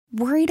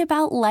Worried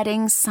about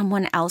letting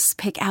someone else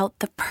pick out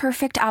the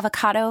perfect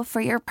avocado for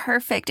your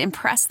perfect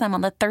impress them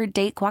on the third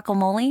date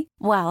guacamole?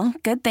 Well,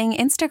 good thing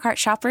Instacart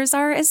shoppers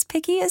are as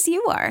picky as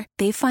you are.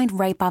 They find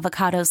ripe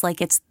avocados like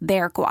it's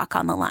their guac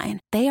on the line.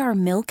 They are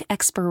milk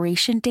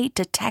expiration date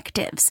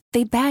detectives.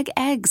 They bag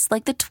eggs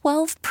like the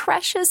 12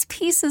 precious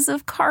pieces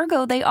of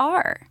cargo they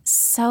are.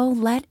 So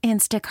let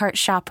Instacart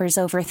shoppers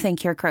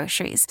overthink your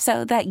groceries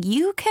so that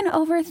you can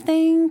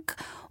overthink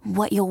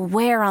what you'll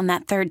wear on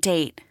that third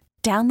date.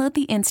 Download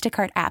the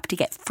Instacart app to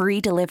get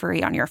free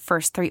delivery on your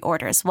first 3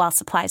 orders while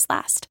supplies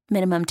last.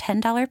 Minimum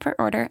 $10 per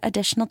order.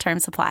 Additional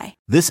terms apply.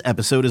 This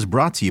episode is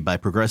brought to you by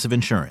Progressive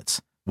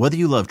Insurance. Whether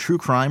you love true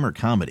crime or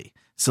comedy,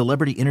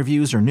 celebrity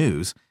interviews or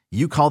news,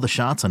 you call the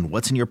shots on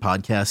what's in your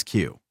podcast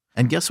queue.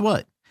 And guess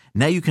what?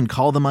 Now you can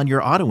call them on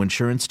your auto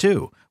insurance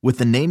too with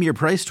the Name Your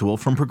Price tool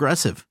from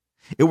Progressive.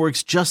 It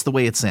works just the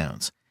way it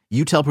sounds.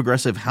 You tell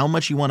Progressive how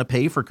much you want to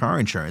pay for car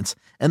insurance,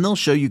 and they'll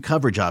show you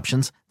coverage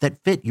options that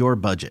fit your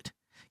budget.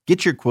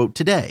 Get your quote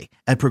today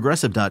at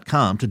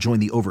Progressive.com to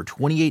join the over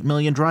 28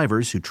 million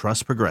drivers who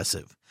trust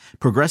Progressive.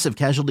 Progressive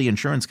Casualty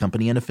Insurance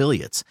Company and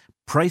Affiliates.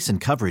 Price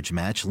and coverage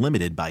match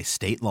limited by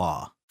state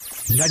law.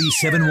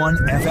 97.1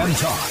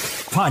 FM Talk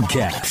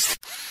Podcast.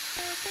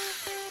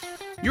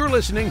 You're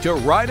listening to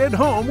Right at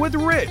Home with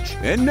Rich.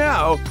 And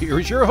now,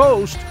 here's your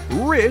host,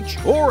 Rich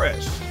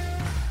Orris.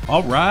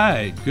 All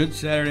right. Good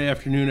Saturday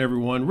afternoon,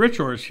 everyone.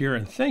 Rich Orris here,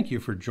 and thank you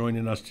for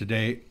joining us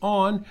today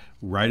on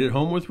Right at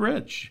Home with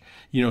Rich.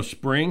 You know,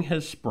 spring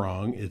has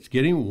sprung. It's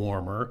getting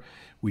warmer.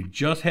 We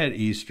just had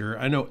Easter.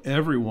 I know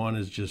everyone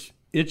is just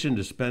itching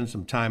to spend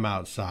some time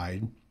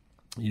outside.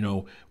 You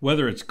know,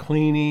 whether it's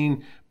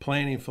cleaning,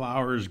 planting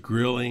flowers,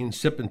 grilling,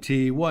 sipping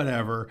tea,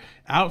 whatever,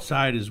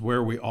 outside is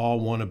where we all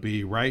want to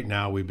be right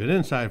now. We've been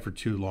inside for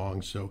too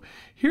long. So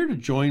here to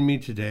join me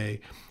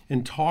today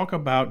and talk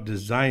about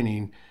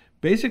designing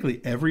basically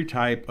every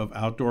type of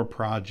outdoor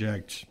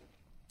project,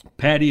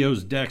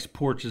 patios, decks,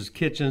 porches,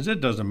 kitchens,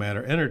 it doesn't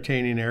matter,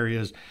 entertaining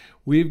areas.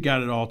 We've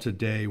got it all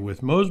today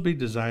with Mosby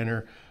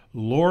designer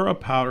Laura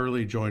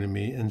Powderly joining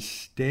me. And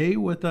stay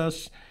with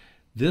us.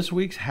 This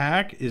week's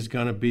hack is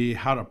going to be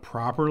how to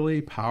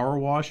properly power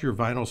wash your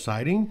vinyl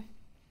siding.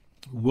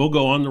 We'll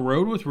go on the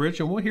road with Rich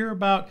and we'll hear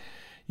about,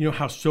 you know,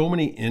 how so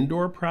many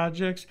indoor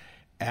projects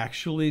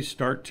actually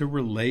start to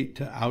relate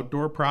to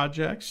outdoor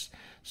projects.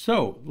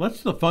 So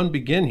let's the fun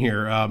begin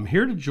here.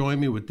 Here to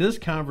join me with this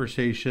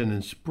conversation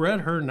and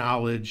spread her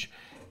knowledge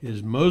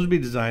is Mosby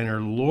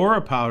designer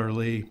Laura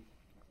Powderly.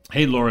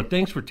 Hey, Laura,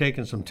 thanks for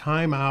taking some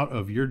time out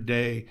of your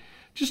day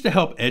just to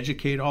help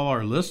educate all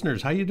our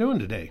listeners. How you doing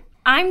today?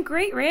 I'm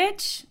great,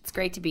 Rich. It's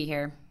great to be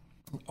here.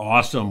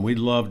 Awesome. We'd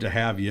love to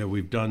have you.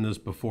 We've done this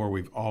before.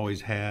 We've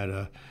always had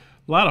a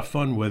lot of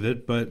fun with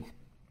it. But,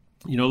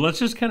 you know, let's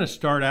just kind of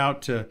start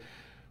out to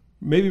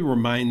maybe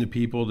remind the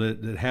people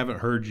that haven't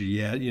heard you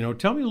yet. You know,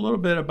 tell me a little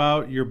bit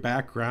about your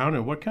background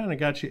and what kind of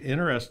got you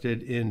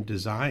interested in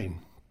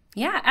design.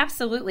 Yeah,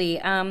 absolutely.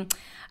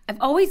 I've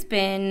always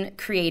been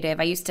creative.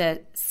 I used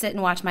to sit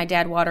and watch my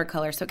dad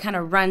watercolor, so it kind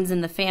of runs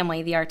in the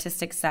family, the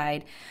artistic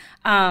side.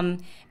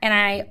 And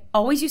I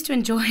always used to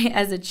enjoy,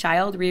 as a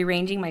child,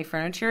 rearranging my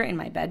furniture in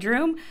my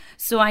bedroom.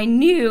 So I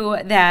knew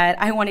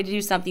that I wanted to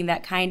do something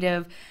that kind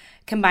of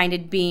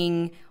combined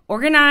being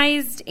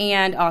organized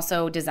and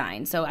also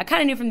design. So I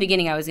kind of knew from the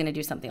beginning I was going to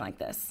do something like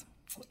this.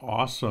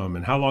 Awesome.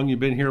 And how long you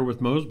been here with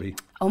Mosby?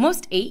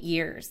 Almost 8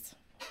 years.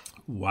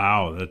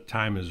 Wow, that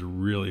time is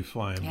really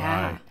flying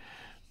by.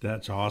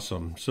 That's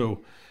awesome.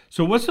 So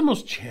what's the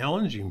most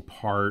challenging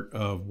part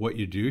of what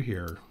you do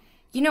here?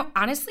 You know,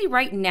 honestly,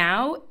 right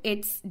now,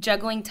 it's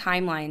juggling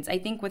timelines. I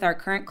think with our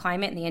current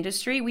climate in the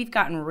industry, we've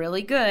gotten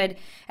really good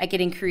at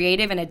getting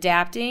creative and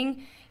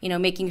adapting, you know,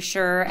 making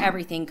sure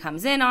everything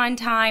comes in on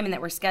time and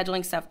that we're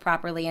scheduling stuff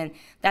properly. And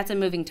that's a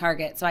moving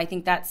target. So I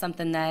think that's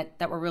something that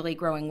we're really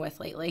growing with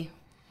lately.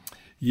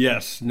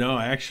 Yes. No,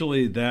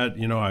 actually that,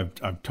 you know,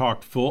 I've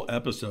talked full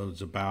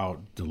episodes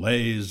about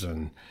delays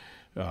and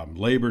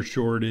labor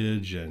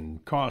shortage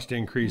and cost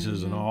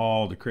increases and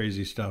all the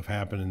crazy stuff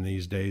happening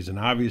these days. And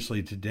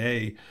obviously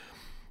today,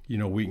 you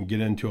know, we can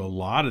get into a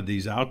lot of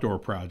these outdoor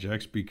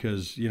projects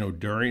because, you know,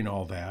 during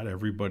all that,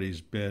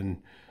 everybody's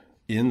been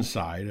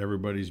inside.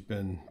 Everybody's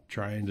been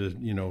trying to,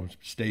 you know,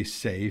 stay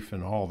safe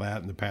and all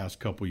that in the past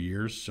couple of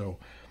years. So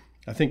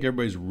I think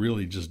everybody's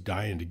really just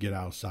dying to get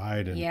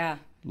outside, and a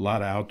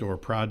lot of outdoor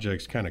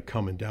projects kind of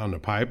coming down the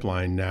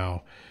pipeline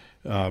now.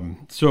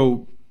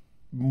 So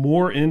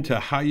more into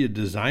how you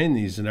design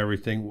these and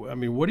everything. I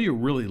mean, what do you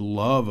really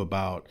love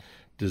about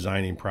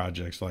designing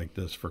projects like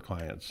this for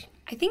clients?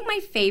 I think my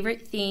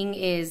favorite thing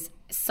is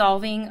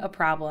solving a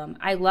problem.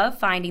 I love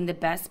finding the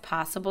best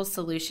possible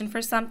solution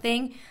for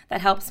something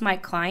that helps my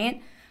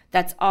client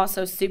that's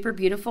also super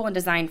beautiful and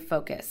design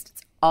focused.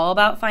 It's all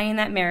about finding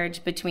that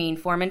marriage between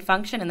form and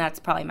function, and that's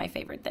probably my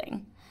favorite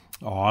thing.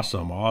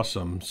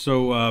 Awesome.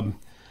 So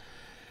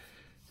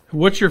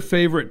what's your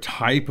favorite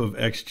type of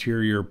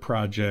exterior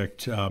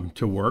project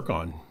to work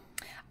on?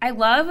 I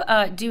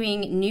love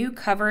doing new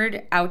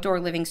covered outdoor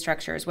living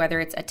structures, whether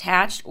it's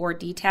attached or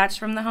detached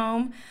from the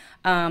home.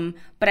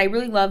 But I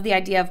really love the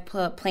idea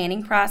of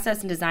planning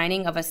process and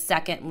designing of a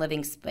second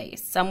living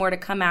space, somewhere to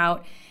come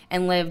out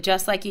and live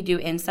just like you do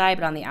inside,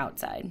 but on the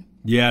outside.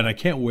 Yeah, and I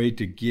can't wait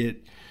to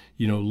get,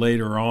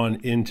 later on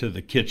into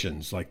the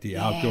kitchens, like the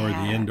outdoor,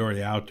 the indoor,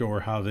 the outdoor,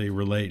 how they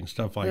relate and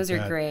stuff like that. Those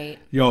are great.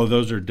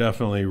 Those are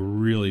definitely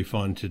really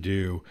fun to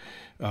do.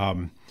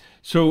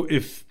 So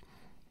if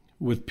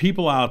with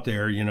people out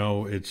there,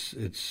 it's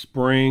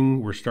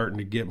spring, we're starting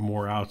to get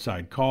more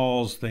outside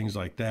calls, things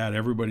like that.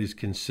 Everybody's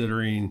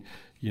considering,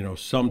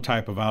 some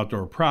type of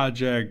outdoor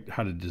project,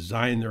 how to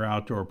design their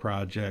outdoor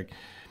project.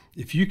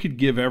 If you could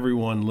give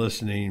everyone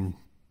listening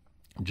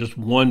just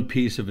one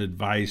piece of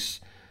advice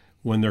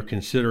when they're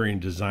considering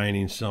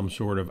designing some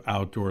sort of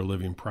outdoor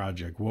living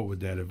project, what would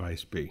that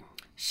advice be?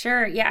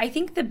 Sure. Yeah, I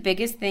think the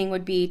biggest thing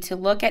would be to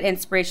look at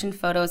inspiration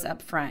photos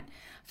up front,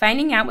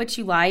 finding out what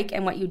you like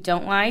and what you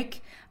don't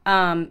like,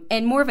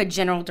 and more of a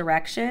general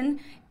direction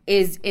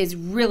is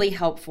really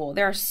helpful.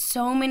 There are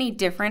so many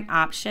different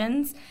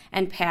options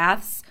and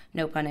paths,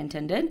 no pun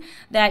intended,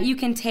 that you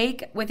can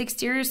take with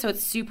exteriors, so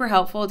it's super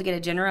helpful to get a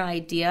general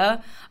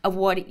idea of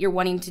what you're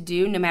wanting to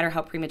do, no matter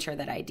how premature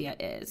that idea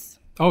is.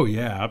 Oh,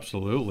 yeah,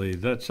 absolutely.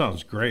 That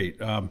sounds great.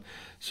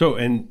 So,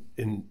 and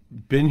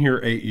been here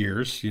 8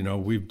 years,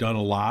 we've done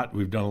a lot.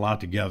 We've done a lot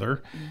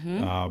together.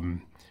 Mm-hmm.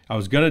 I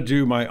was going to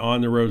do my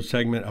on the road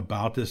segment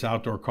about this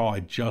outdoor call.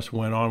 I just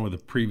went on with a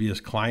previous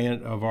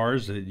client of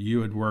ours that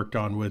you had worked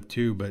on with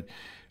too, but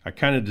I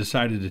kind of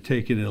decided to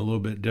take it in a little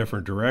bit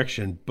different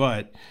direction.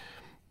 But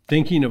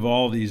thinking of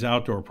all these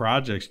outdoor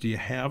projects, do you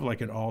have like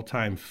an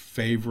all-time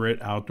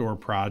favorite outdoor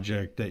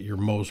project that you're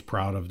most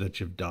proud of that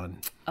you've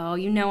done? Oh,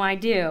 I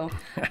do.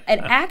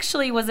 It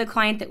actually was a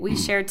client that we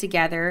shared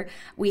together.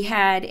 We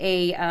had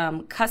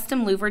a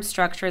custom louvered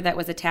structure that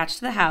was attached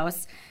to the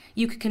house.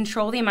 You could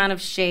control the amount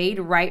of shade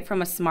right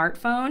from a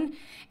smartphone.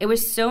 It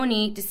was so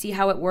neat to see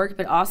how it worked,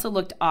 but also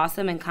looked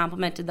awesome and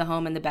complemented the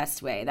home in the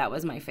best way. That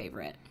was my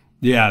favorite.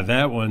 Yeah,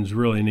 that one's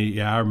really neat.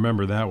 Yeah, I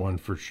remember that one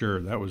for sure.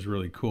 That was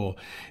really cool.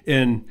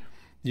 And,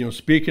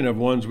 speaking of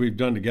ones we've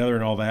done together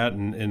and all that,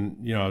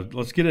 and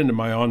let's get into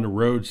my on the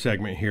road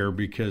segment here,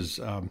 because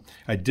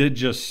I did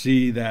just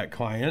see that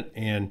client,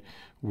 and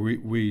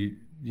we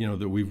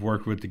that we've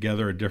worked with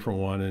together, a different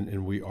one,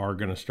 and we are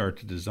going to start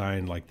to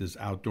design like this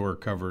outdoor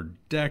covered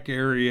deck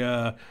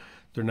area.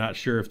 They're not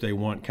sure if they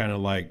want kind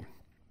of like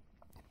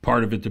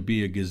part of it to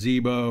be a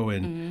gazebo,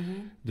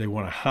 and they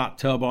want a hot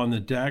tub on the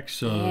deck.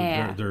 So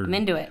they're I'm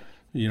into it.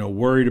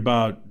 Worried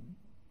about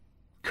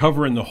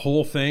covering the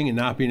whole thing and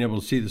not being able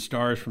to see the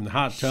stars from the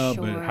hot tub,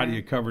 Sure. But how do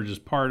you cover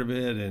just part of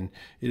it? And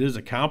it is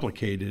a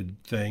complicated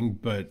thing,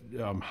 but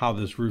how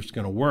this roof's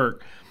going to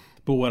work.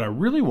 But what I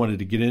really wanted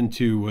to get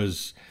into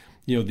was,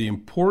 the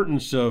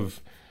importance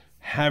of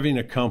having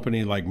a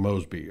company like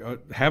Mosby,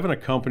 having a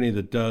company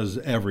that does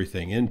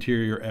everything,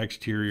 interior,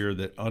 exterior,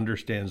 that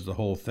understands the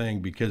whole thing,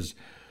 because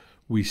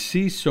we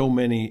see so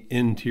many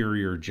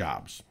interior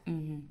jobs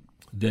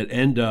that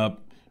end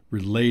up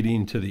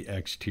relating to the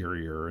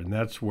exterior. And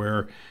that's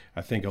where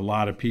I think a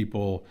lot of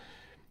people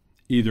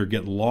either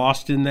get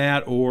lost in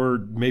that, or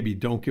maybe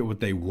don't get what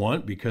they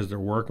want because they're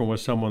working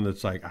with someone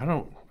that's like, I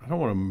don't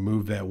want to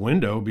move that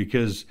window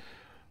because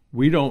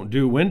we don't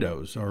do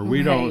windows, or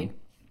we don't,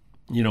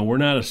 we're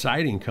not a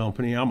siding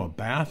company. I'm a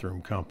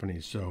bathroom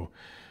company. So,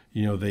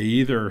 they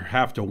either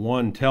have to,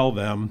 one, tell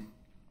them,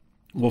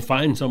 we'll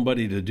find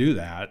somebody to do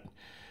that.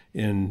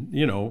 And,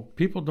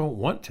 people don't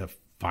want to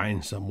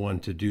find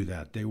someone to do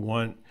that. They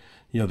want,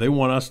 they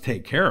want us to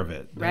take care of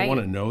it. They want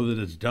to know that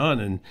it's done.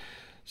 And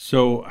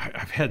so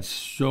I've had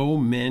so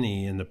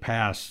many in the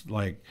past,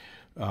 like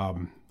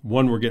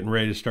one we're getting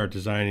ready to start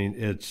designing.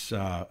 It's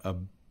a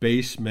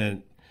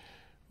basement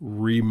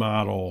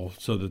remodel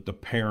so that the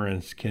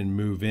parents can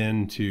move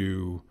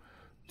into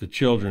the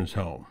children's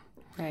home.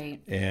 Right.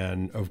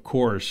 And of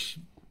course,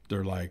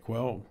 they're like,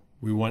 well,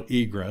 we want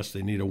egress.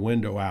 They need a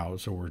window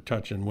out. So we're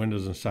touching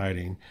windows and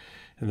siding.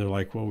 And they're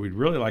like, well, we'd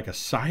really like a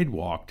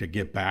sidewalk to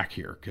get back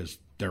here, because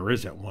there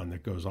isn't one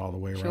that goes all the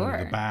way around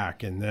to the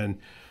back. And then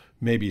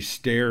maybe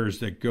stairs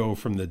that go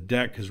from the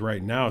deck, because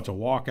right now it's a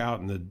walkout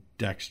and the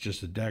deck's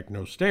just a deck,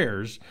 no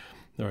stairs.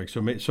 They're like,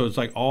 so it's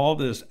like all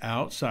this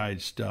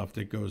outside stuff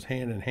that goes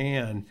hand in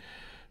hand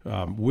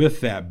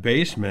with that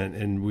basement.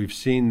 And we've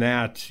seen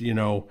that,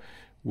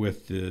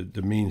 with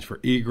the means for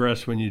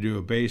egress when you do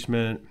a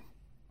basement,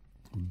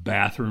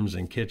 bathrooms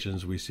and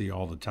kitchens we see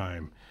all the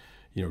time.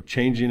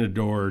 Changing a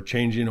door,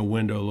 changing a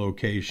window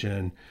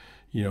location,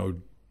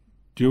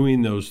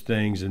 doing those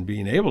things and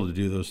being able to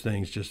do those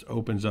things just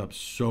opens up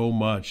so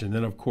much. And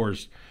then, of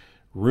course,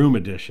 room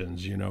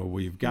additions.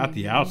 We've got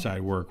the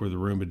outside work with a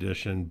room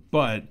addition,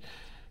 but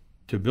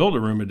to build a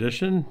room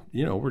addition,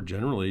 we're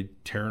generally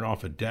tearing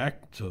off a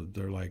deck. So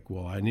they're like,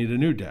 well, I need a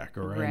new deck,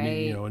 or I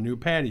need, a new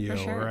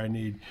patio, or I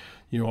need,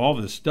 all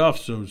this stuff.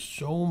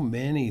 So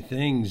many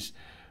things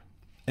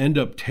end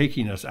up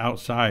taking us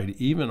outside,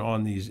 even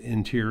on these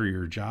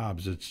interior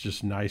jobs. It's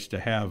just nice to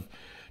have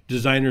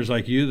designers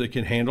like you that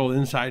can handle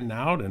inside and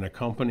out, and a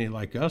company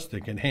like us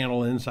that can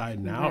handle inside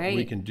and out. Right.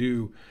 We can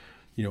do,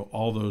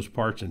 all those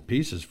parts and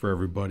pieces for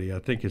everybody. I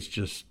think it's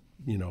just,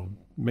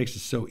 makes it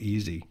so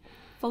easy.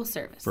 Full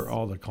service. For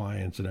all the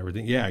clients and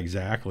everything. Yeah,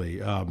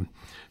 exactly.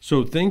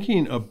 So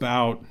thinking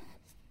about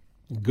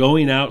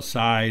going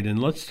outside, and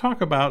let's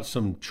talk about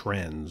some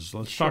trends.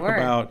 Let's talk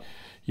about,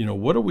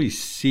 what do we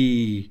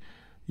see,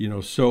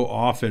 so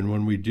often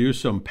when we do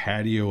some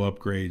patio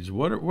upgrades?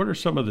 What are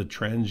some of the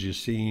trends you're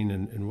seeing,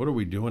 and what are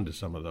we doing to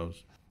some of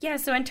those? Yeah,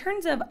 so in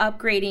terms of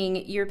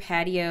upgrading your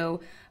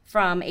patio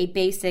from a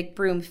basic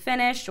broom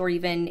finish or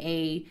even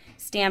a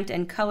stamped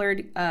and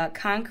colored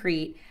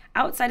concrete,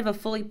 outside of a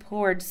fully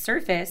poured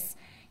surface,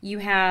 you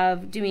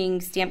have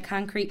doing stamped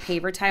concrete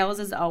paver tiles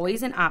is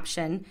always an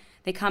option.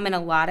 They come in a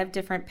lot of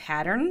different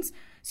patterns,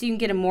 so you can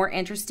get a more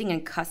interesting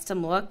and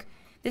custom look.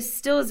 This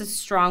still is a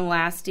strong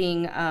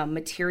lasting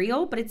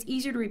material, but it's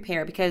easier to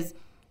repair because,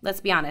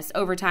 let's be honest,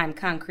 over time,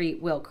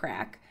 concrete will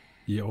crack.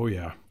 Yeah, oh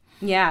yeah.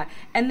 Yeah,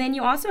 and then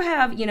you also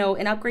have,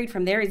 an upgrade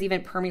from there is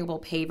even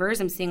permeable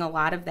pavers. I'm seeing a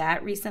lot of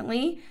that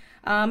recently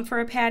for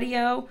a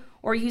patio,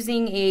 or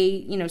using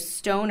a,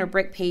 stone or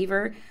brick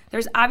paver.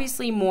 There's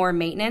obviously more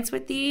maintenance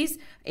with these.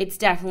 It's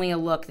definitely a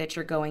look that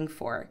you're going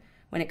for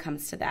when it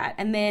comes to that.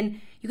 And then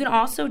you can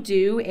also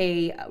do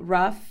a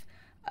rough,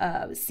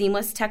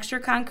 seamless texture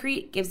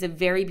concrete. Gives a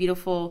very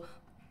beautiful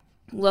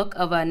look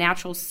of a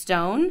natural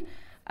stone.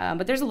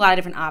 But there's a lot of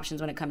different options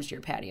when it comes to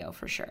your patio,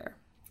 for sure.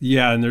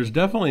 Yeah, and there's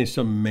definitely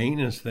some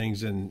maintenance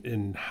things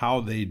in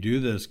how they do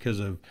this because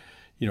of,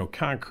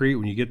 concrete.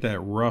 When you get that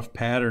rough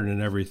pattern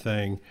and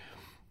everything,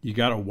 you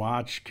got to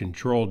watch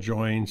control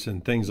joints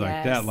and things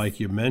like that. Like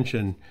you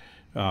mentioned,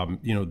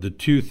 the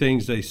two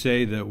things they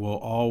say that will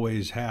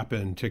always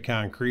happen to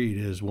concrete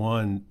is,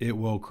 one, it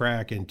will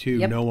crack, and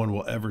two, no one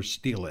will ever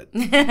steal it.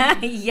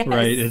 Yes,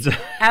 right?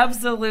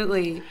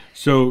 Absolutely.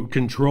 So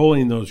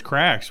controlling those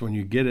cracks, when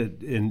you get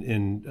it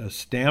in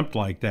stamped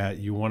like that,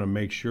 you want to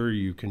make sure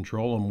you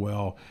control them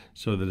well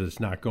so that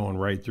it's not going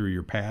right through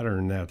your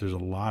pattern. That there's a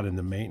lot in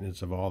the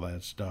maintenance of all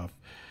that stuff.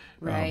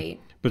 Right.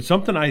 But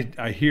something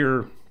I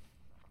hear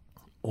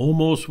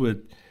almost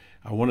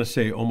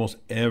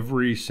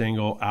every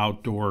single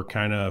outdoor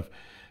kind of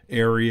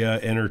area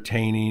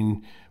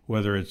entertaining,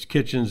 whether it's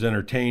kitchens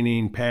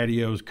entertaining,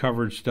 patios,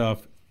 covered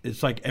stuff,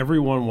 it's like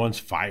everyone wants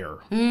fire,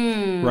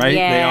 right?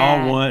 Yeah. They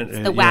all want,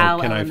 it's the wow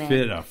can element. I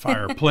fit a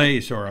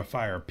fireplace or a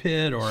fire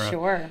pit or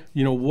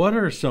what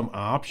are some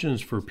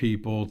options for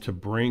people to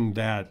bring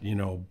that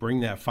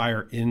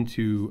fire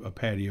into a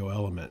patio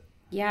element?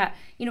 Yeah,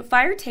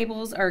 fire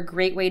tables are a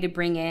great way to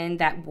bring in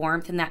that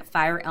warmth and that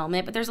fire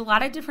element, but there's a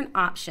lot of different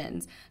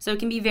options, so it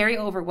can be very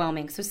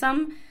overwhelming. So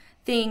some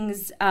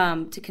things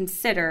to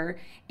consider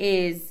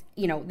is,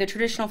 the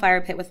traditional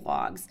fire pit with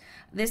logs.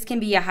 This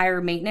can be a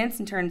higher maintenance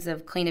in terms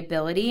of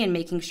cleanability and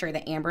making sure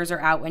the ambers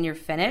are out when you're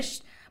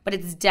finished, but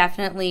it's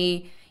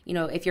definitely,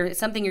 if you're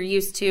something you're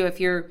used to,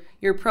 if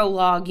you're pro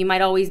log, you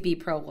might always be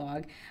pro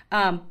log.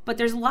 But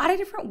there's a lot of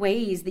different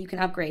ways that you can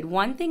upgrade.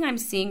 One thing I'm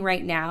seeing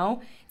right now,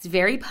 it's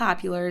very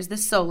popular, is the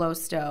Solo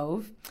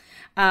stove.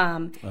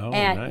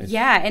 Nice.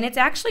 Yeah, and it's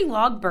actually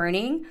log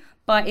burning,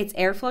 but its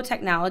airflow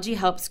technology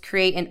helps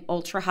create an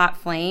ultra hot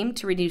flame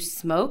to reduce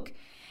smoke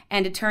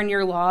and to turn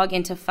your log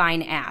into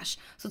fine ash.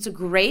 So it's a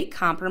great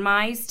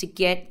compromise to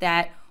get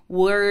that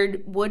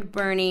wood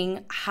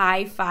burning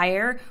high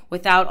fire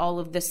without all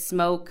of the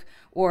smoke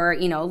or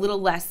a little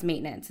less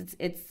maintenance.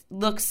 It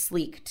looks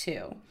sleek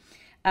too.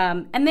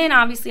 And then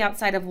obviously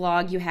outside of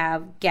log, you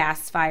have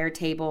gas fire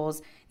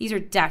tables. These are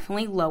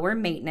definitely lower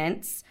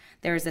maintenance.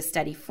 There's a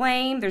steady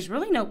flame. There's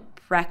really no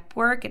prep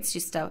work. It's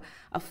just a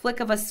flick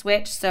of a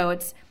switch. So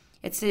it's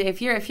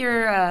if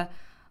you're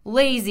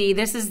lazy,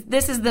 this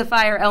is the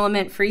fire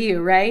element for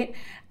you, right?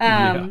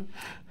 And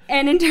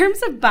in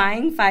terms of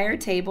buying fire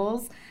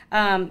tables,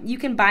 you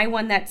can buy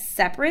one that's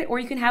separate, or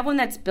you can have one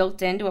that's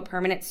built into a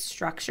permanent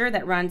structure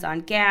that runs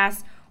on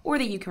gas, or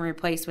that you can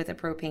replace with a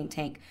propane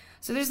tank.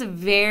 So there's a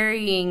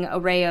varying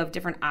array of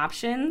different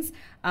options,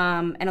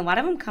 and a lot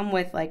of them come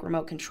with like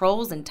remote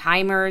controls and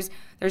timers.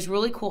 There's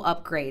really cool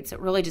upgrades. It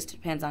really just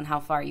depends on how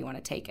far you want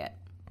to take it.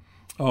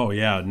 Oh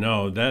yeah,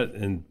 no,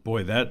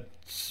 that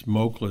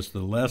smokeless, the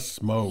less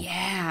smoke.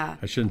 Yeah.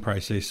 I shouldn't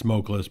probably say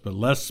smokeless, but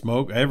less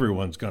smoke.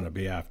 Everyone's going to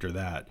be after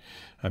that.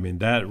 I mean,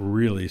 that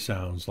really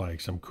sounds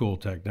like some cool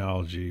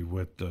technology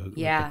with the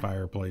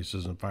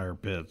fireplaces and fire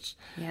pits.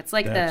 Yeah, it's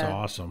like that's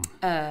awesome.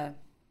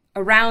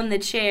 Around the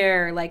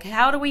chair, like,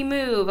 how do we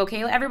move?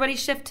 Okay, everybody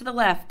shift to the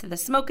left. The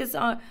smoke is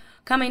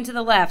coming to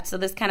the left. So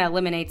this kind of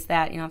eliminates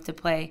that. You don't have to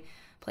play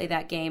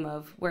that game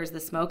of where's the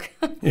smoke.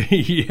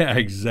 Yeah,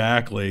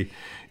 exactly.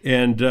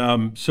 And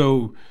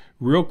so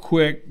real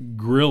quick,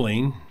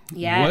 grilling.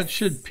 Yes. What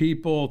should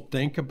people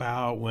think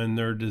about when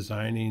they're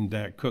designing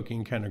that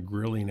cooking kind of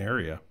grilling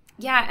area?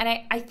 Yeah,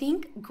 and I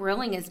think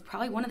grilling is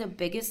probably one of the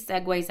biggest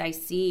segues I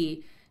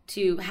see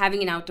to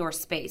having an outdoor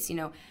space.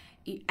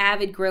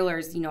 Avid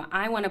grillers,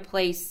 I want a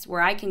place where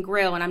I can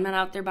grill and I'm not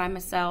out there by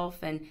myself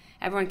and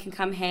everyone can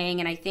come hang.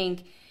 And I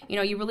think,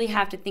 You really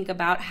have to think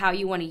about how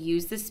you want to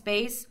use the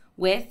space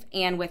with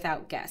and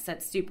without guests.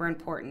 That's super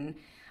important.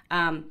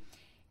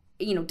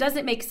 Does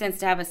it make sense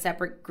to have a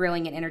separate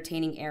grilling and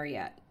entertaining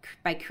area?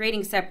 By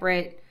creating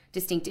separate,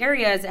 distinct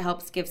areas, it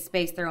helps give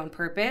space their own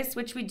purpose,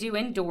 which we do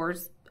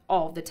indoors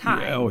all the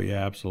time. Yeah, oh,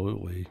 yeah,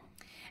 absolutely.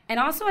 And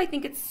also, I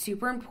think it's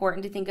super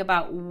important to think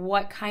about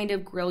what kind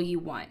of grill you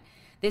want.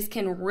 This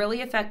can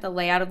really affect the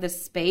layout of the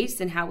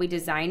space and how we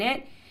design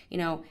it.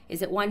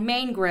 Is it one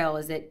main grill?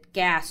 Is it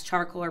gas,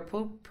 charcoal, or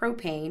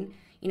propane?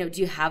 Do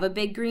you have a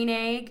big green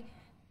egg?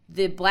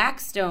 The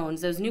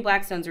Blackstones, those new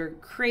Blackstones are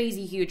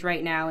crazy huge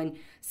right now, and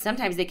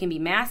sometimes they can be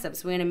massive.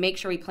 So we want to make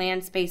sure we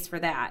plan space for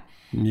that.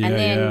 Yeah, and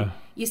then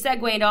you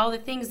segue into all the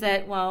things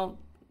that,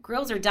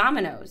 grills are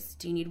dominoes.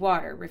 Do you need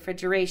water,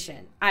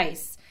 refrigeration,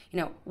 ice?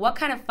 What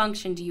kind of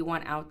function do you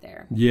want out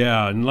there?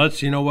 Yeah, and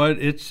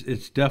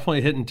it's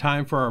definitely hitting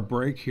time for our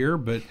break here,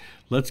 but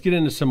let's get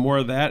into some more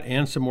of that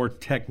and some more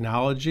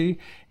technology,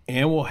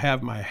 and we'll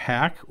have my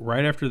hack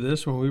right after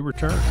this when we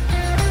return.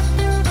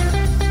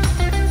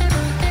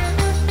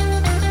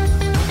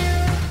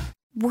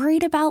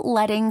 Worried about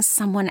letting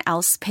someone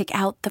else pick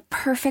out the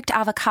perfect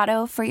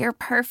avocado for your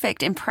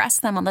perfect impress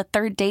them on the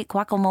third date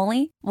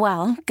guacamole?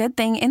 Well, good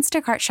thing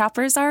Instacart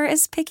shoppers are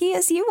as picky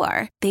as you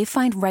are. They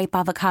find ripe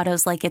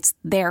avocados like it's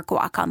their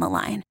guac on the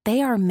line.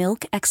 They are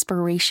milk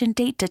expiration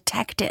date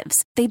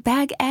detectives. They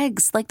bag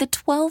eggs like the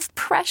 12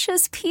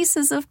 precious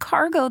pieces of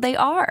cargo they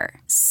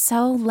are.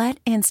 So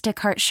let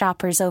Instacart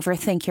shoppers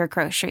overthink your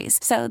groceries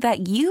so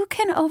that you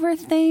can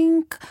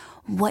overthink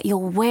what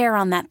you'll wear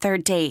on that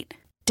third date.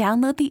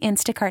 Download the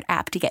Instacart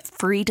app to get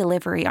free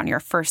delivery on your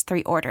first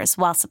 3 orders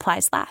while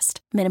supplies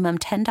last. Minimum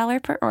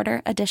 $10 per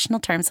order. Additional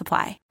terms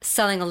apply.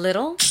 Selling a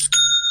little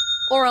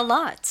or a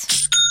lot?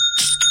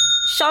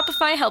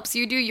 Shopify helps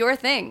you do your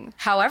thing,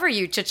 however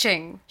you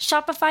cha-ching.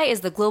 Shopify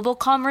is the global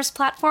commerce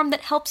platform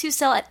that helps you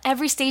sell at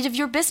every stage of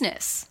your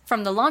business.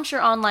 From the launch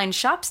your online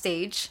shop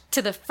stage,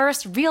 to the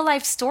first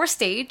real-life store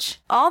stage,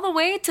 all the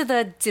way to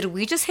the did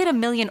we just hit 1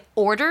 million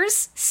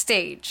orders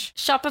stage.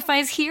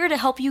 Shopify's here to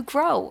help you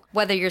grow.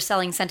 Whether you're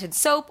selling scented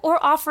soap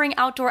or offering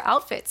outdoor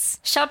outfits,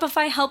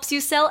 Shopify helps you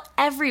sell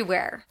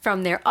everywhere.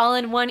 From their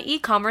all-in-one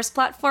e-commerce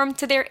platform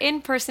to their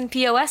in-person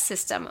POS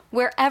system,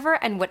 wherever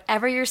and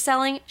whatever you're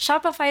selling,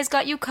 Shopify's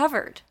got you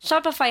covered.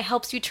 Shopify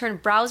helps you turn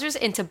browsers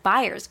into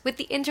buyers with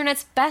the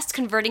internet's best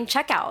converting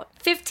checkout.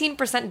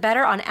 15%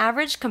 better on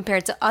average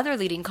compared to other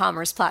leading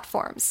commerce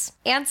platforms.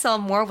 And sell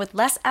more with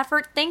less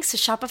effort thanks to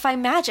Shopify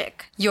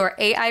Magic, your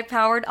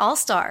AI-powered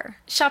all-star.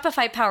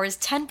 Shopify powers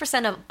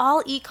 10% of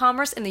all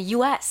e-commerce in the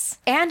US.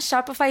 And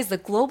Shopify is the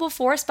global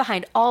force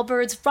behind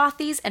Allbirds,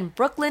 Rothy's, and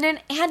Brooklinen,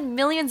 and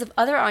millions of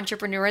other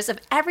entrepreneurs of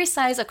every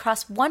size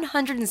across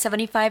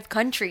 175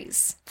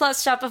 countries.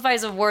 Plus,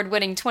 Shopify's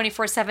award-winning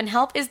 24/7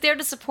 help is there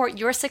to support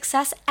your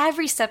success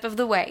every step of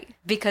the way.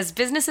 Because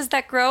businesses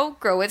that grow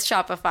with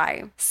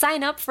Shopify.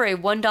 Sign up for a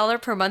 $1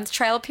 per month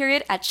trial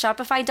period at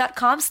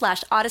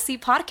shopify.com/Odyssey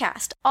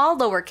Podcast, all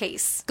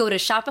lowercase. Go to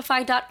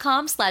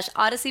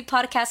shopify.com/Odyssey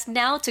Podcast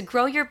now to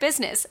grow your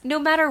business, no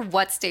matter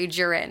what stage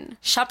you're in.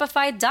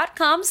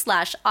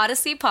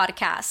 Shopify.com/Odyssey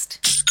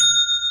Podcast.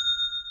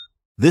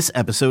 This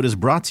episode is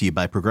brought to you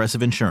by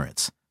Progressive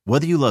Insurance.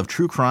 Whether you love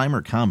true crime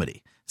or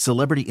comedy,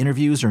 celebrity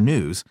interviews or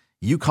news,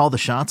 you call the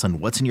shots on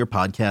what's in your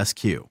podcast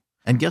queue.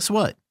 And guess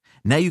what?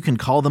 Now you can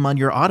call them on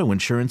your auto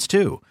insurance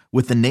too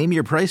with the Name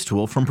Your Price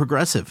tool from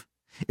Progressive.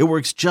 It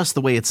works just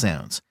the way it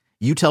sounds.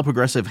 You tell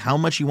Progressive how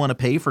much you want to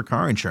pay for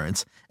car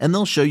insurance, and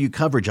they'll show you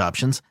coverage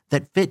options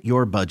that fit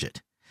your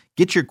budget.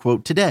 Get your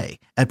quote today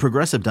at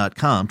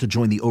Progressive.com to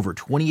join the over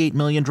 28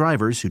 million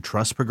drivers who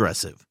trust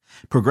Progressive.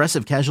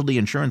 Progressive Casualty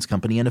Insurance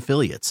Company and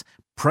Affiliates.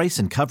 Price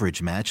and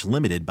coverage match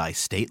limited by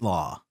state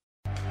law.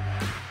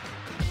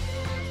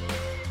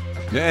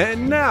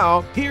 And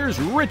now, here's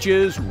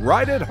Rich's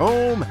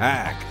Ride-At-Home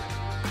hack.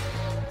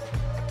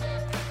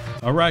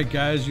 All right,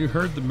 guys, you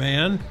heard the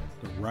man.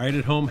 The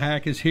Ride-At-Home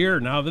hack is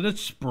here. Now that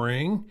it's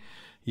spring,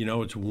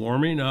 it's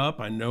warming up.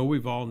 I know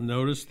we've all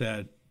noticed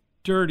that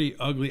dirty,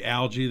 ugly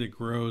algae that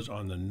grows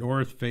on the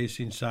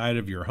north-facing side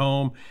of your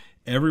home.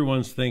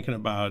 Everyone's thinking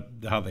about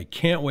how they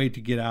can't wait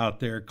to get out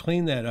there,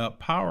 clean that up,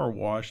 power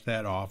wash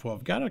that off. Well,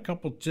 I've got a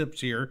couple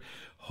tips here.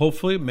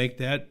 Hopefully make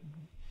that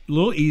a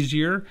little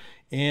easier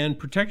and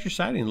protect your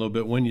siding a little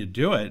bit when you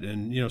do it.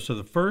 And, so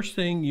the first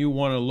thing you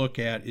want to look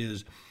at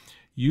is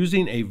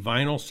using a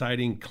vinyl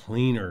siding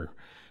cleaner.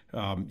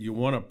 You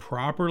want to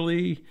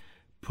properly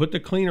put the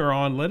cleaner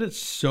on, let it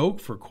soak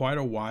for quite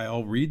a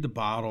while, read the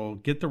bottle,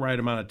 get the right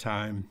amount of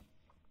time.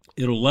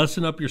 It'll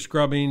lessen up your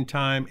scrubbing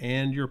time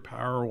and your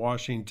power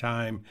washing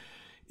time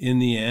in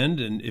the end.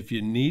 And if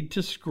you need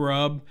to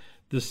scrub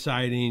the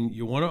siding,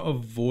 you want to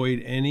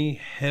avoid any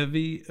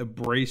heavy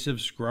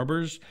abrasive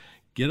scrubbers.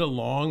 Get a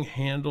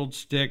long-handled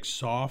stick,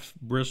 soft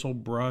bristle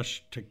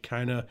brush to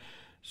kind of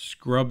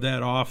scrub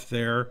that off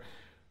there.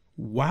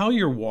 While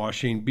you're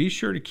washing, be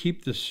sure to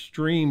keep the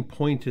stream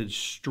pointed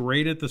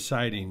straight at the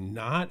siding,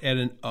 not at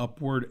an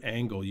upward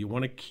angle. You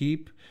want to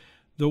keep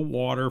the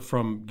water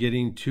from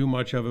getting too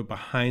much of it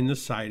behind the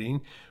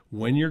siding.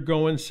 when you're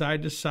going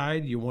side to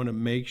side, you want to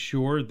make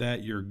sure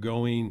that you're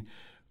going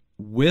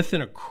with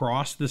and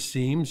across the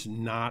seams,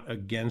 not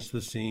against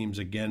the seams,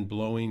 again,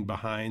 blowing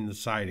behind the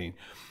siding.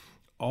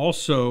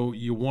 Also,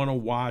 you want to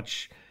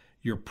watch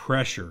your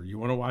pressure. You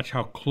want to watch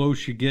how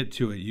close you get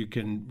to it. You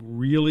can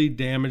really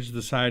damage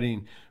the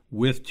siding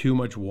with too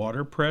much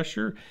water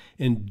pressure,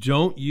 and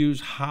don't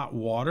use hot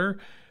water.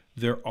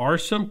 There are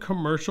some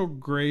commercial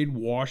grade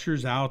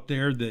washers out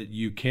there that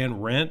you can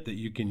rent, that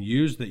you can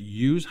use, that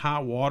use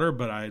hot water,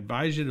 but I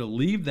advise you to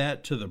leave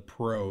that to the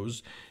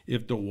pros.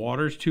 If the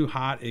water's too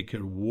hot, it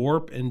could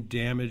warp and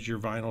damage your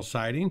vinyl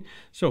siding.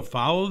 So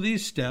follow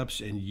these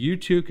steps and you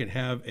too can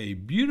have a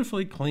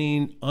beautifully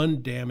clean,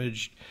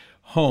 undamaged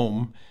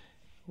home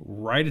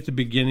right at the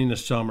beginning of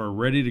summer,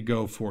 ready to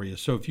go for you.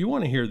 So if you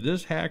want to hear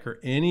this hack or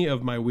any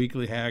of my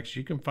weekly hacks,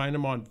 you can find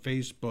them on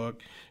Facebook.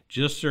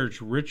 Just search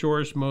Rich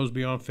Orris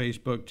Mosby on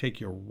Facebook, take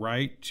you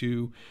right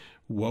to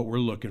what we're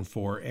looking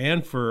for.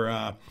 And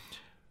for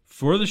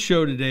the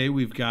show today,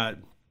 we've got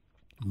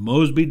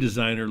Mosby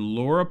designer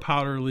Laura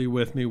Powderly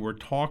with me. We're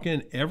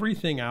talking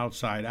everything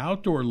outside,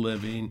 outdoor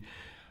living,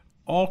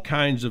 all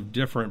kinds of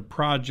different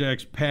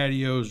projects,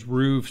 patios,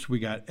 roofs. We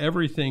got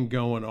everything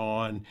going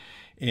on.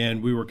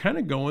 And we were kind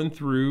of going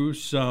through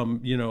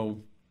some,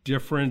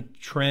 different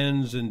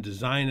trends and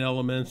design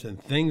elements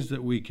and things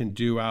that we can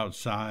do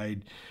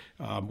outside.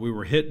 We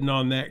were hitting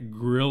on that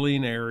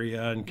grilling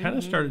area and kind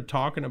of started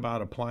talking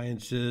about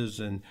appliances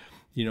and,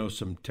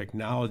 some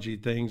technology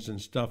things and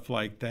stuff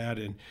like that.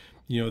 And,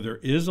 there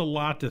is a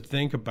lot to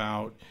think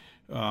about.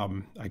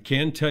 I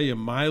can tell you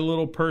my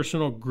little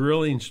personal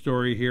grilling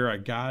story here. I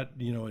got,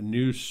 a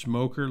new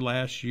smoker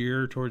last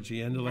year, towards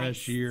the end of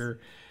last year.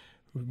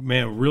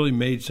 Man,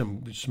 really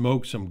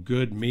smoked some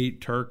good meat,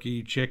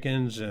 turkey,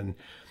 chickens, and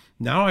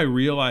now I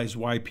realize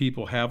why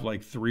people have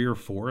like 3 or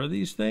 4 of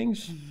these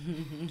things.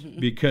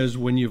 Because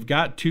when you've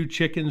got 2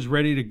 chickens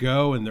ready to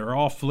go and they're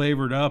all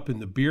flavored up and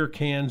the beer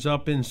can's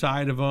up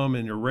inside of them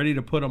and you're ready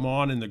to put them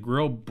on and the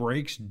grill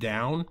breaks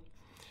down,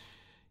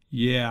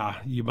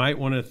 yeah, you might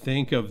want to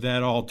think of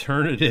that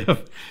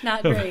alternative.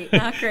 Not great,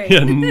 not great.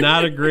 Yeah,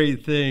 not a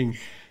great thing.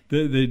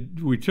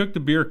 We took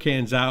the beer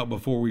cans out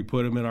before we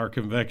put them in our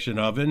convection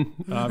oven,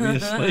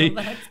 obviously.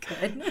 That's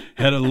good.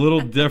 Had a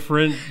little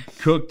different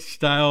cooked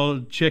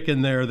style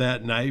chicken there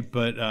that night.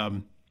 But,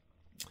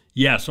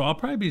 so I'll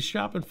probably be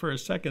shopping for a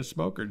second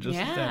smoker just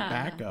as that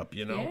backup,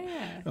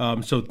 Yeah.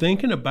 So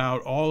thinking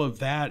about all of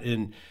that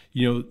and,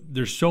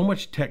 there's so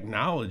much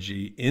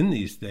technology in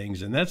these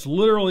things. And that's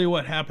literally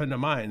what happened to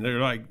mine. They're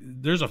like,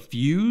 there's a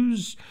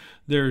fuse.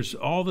 There's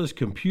all this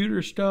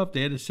computer stuff.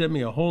 They had to send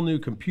me a whole new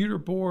computer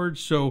board.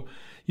 So,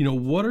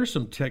 what are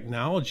some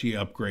technology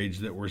upgrades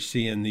that we're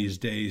seeing these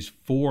days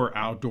for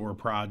outdoor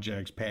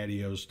projects,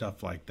 patios,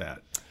 stuff like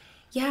that?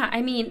 Yeah,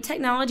 I mean,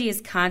 technology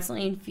is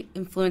constantly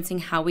influencing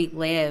how we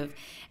live.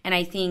 And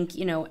I think,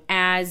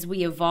 as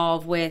we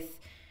evolve with,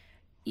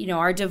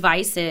 our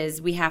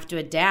devices, we have to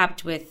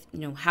adapt with,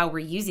 how we're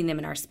using them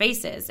in our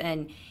spaces.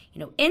 And,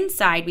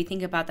 inside, we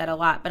think about that a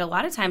lot. But a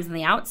lot of times on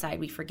the outside,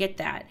 we forget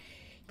that.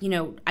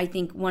 I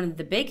think one of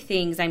the big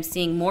things I'm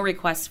seeing more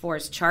requests for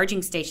is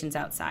charging stations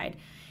outside.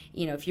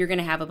 If you're going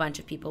to have a bunch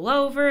of people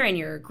over and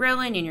you're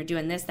grilling and you're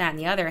doing this, that, and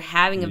the other,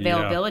 having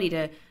availability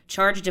to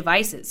charge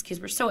devices because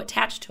we're so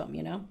attached to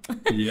them,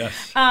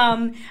 Yes.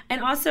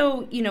 And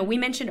also, we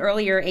mentioned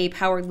earlier a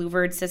powered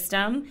louvered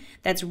system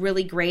that's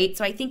really great.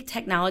 So I think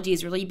technology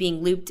is really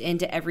being looped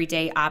into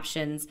everyday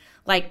options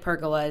like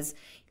pergolas.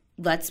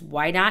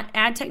 Why not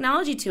add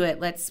technology to it?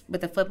 Let's, with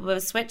the flip of a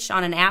switch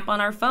on an app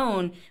on our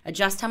phone,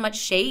 adjust how much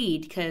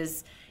shade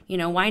because,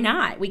 why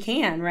not? We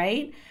can,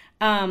 right?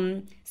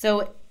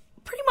 So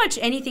pretty much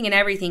anything and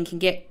everything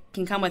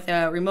can come with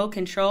a remote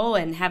control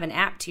and have an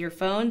app to your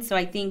phone. So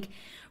I think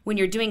when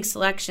you're doing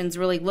selections,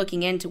 really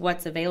looking into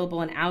what's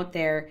available and out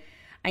there,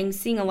 I'm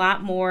seeing a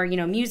lot more,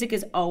 music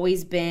has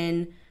always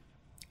been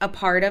a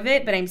part of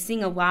it, but I'm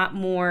seeing a lot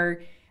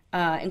more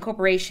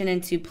incorporation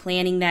into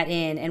planning that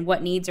in and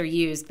what needs are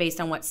used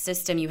based on what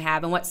system you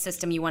have and what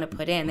system you want to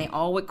put in. They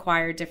all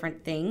require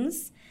different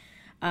things.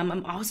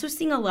 I'm also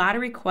seeing a lot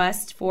of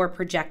requests for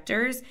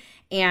projectors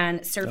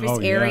and surface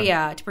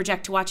area to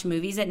project to watch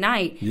movies at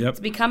night. Yep. It's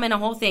becoming a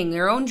whole thing.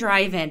 Your own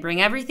drive-in.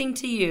 Bring everything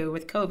to you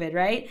with COVID,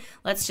 right?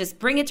 Let's just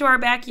bring it to our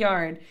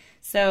backyard.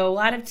 So a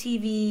lot of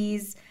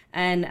TVs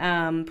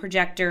and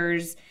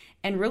projectors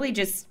and really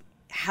just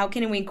how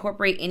can we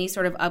incorporate any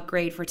sort of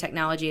upgrade for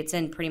technology? It's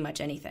in pretty much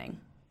anything.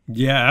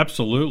 Yeah,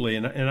 absolutely.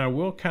 And I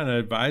will kind of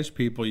advise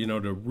people,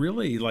 to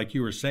really, like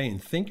you were saying,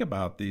 think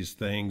about these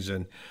things.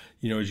 And,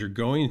 as you're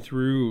going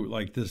through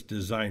like this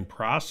design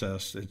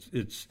process,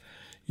 it's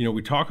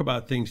we talk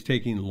about things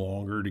taking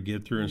longer to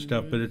get through and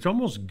stuff, but it's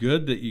almost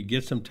good that you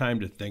get some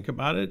time to think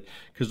about it.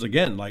 Because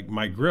again, like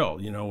my grill,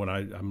 when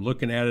I'm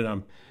looking at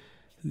it,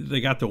 they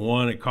got the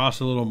one, it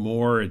costs a little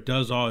more. It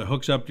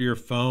hooks up to your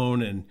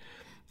phone and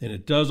and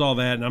it does all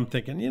that, and I'm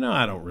thinking,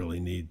 I don't really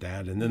need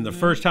that. And then the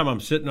first time I'm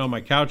sitting on my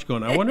couch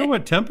going, I wonder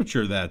what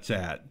temperature that's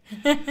at.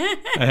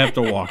 I have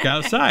to walk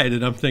outside,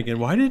 and I'm thinking,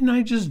 why didn't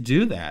I just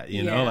do that?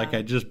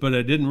 But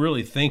I didn't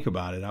really think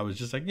about it. I was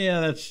just like, yeah,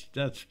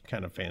 that's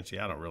kind of fancy.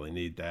 I don't really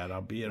need that.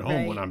 I'll be at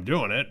home when I'm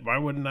doing it. Why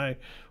wouldn't I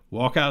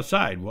walk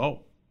outside?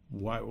 Well,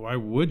 why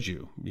would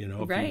you? If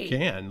you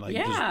can,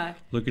 just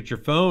look at your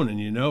phone and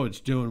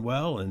it's doing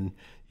well, and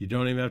you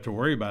don't even have to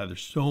worry about it.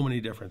 There's so many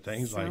different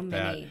things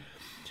that.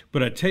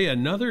 But I tell you,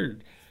 another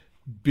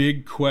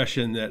big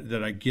question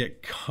that I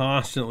get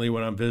constantly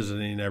when I'm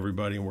visiting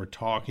everybody and we're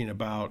talking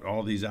about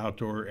all these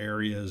outdoor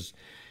areas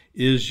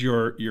is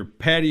your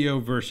patio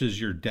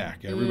versus your deck.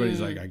 Everybody's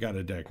like, I got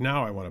a deck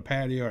now, I want a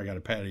patio. I got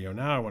a patio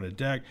now, I want a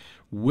deck.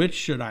 Which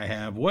should I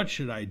have? What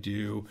should I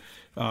do?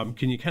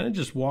 Can you kind of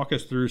just walk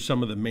us through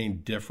some of the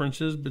main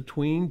differences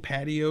between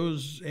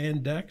patios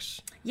and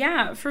decks?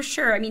 Yeah, for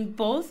sure. I mean,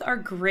 both are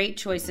great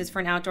choices for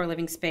an outdoor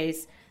living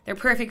space. They're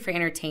perfect for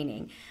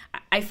entertaining.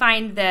 I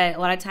find that a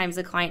lot of times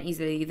the client is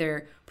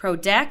either pro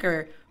deck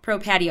or pro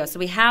patio. So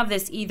we have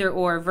this either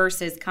or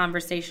versus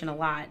conversation a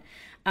lot.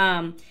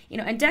 And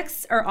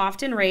decks are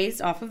often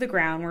raised off of the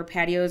ground, where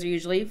patios are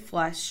usually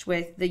flush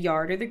with the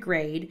yard or the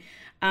grade.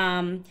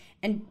 And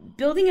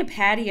building a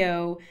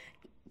patio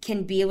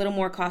can be a little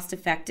more cost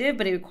effective,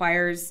 but it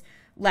requires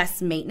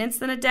less maintenance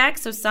than a deck.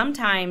 So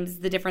sometimes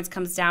the difference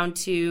comes down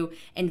to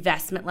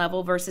investment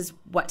level versus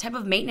what type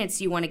of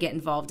maintenance you want to get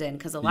involved in.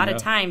 Because a lot of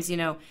times,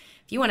 if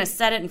you want to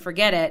set it and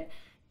forget it,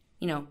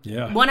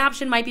 one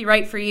option might be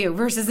right for you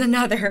versus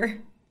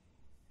another.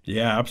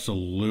 Yeah,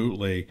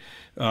 absolutely.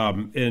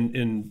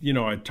 And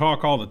I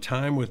talk all the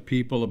time with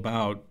people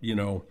about,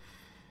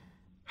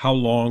 how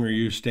long are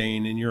you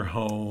staying in your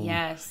home?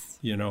 Yes.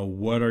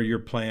 What are your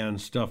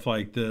plans, stuff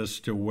like this,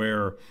 to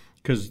where,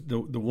 because the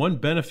one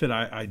benefit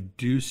I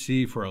do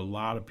see for a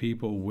lot of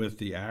people with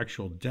the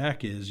actual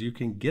deck is you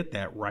can get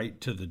that right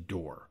to the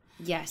door.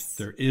 Yes.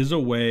 There is a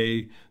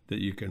way that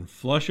you can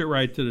flush it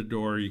right to the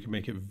door. You can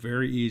make it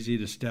very easy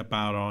to step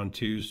out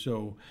onto.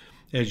 So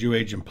as you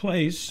age in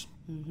place,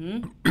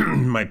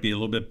 might be a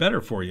little bit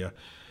better for you.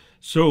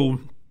 So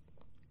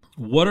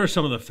what are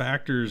some of the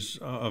factors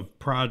of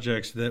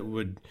projects that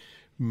would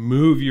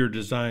move your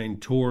design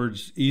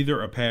towards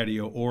either a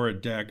patio or a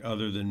deck,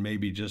 other than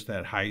maybe just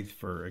that height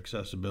for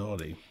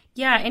accessibility?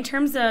 Yeah, in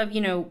terms of,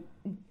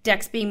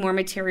 decks being more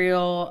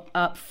material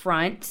up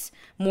front,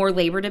 more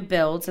labor to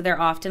build, so they're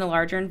often a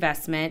larger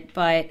investment.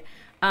 But,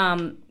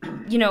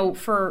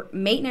 for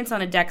maintenance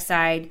on a deck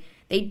side,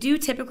 they do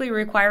typically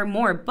require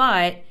more,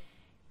 but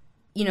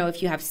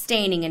if you have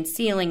staining and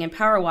sealing and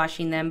power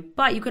washing them,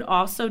 but you could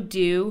also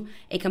do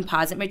a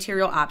composite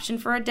material option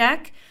for a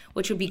deck,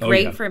 which would be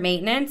great for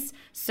maintenance.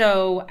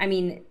 So,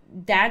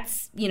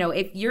 that's,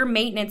 if you're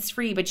maintenance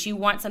free, but you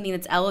want something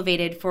that's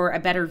elevated for a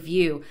better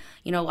view.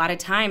 A lot of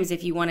times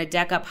if you want to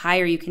deck up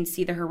higher, you can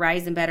see the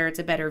horizon better. It's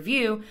a better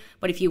view.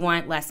 But if you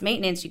want less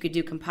maintenance, you could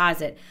do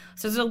composite.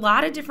 So there's a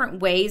lot of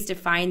different ways to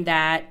find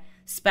that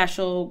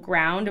special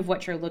ground of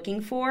what you're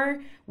looking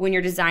for when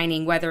you're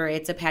designing, whether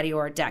it's a patio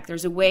or a deck.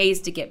 There's ways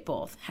to get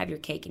both. Have your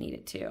cake and eat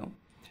it too.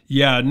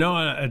 Yeah, no,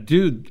 I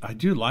do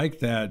like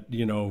that.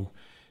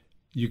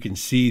 You can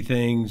see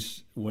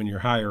things when you're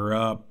higher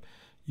up.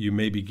 You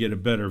maybe get a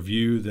better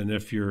view than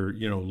if you're,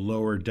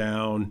 lower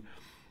down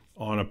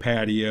on a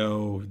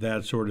patio,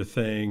 that sort of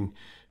thing.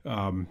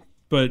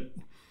 But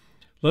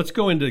let's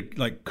go into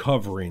like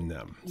covering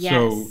them.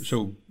 Yes.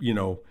 So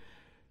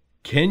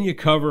can you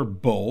cover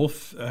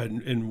both?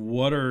 And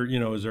what are,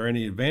 is there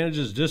any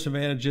advantages,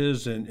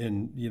 disadvantages,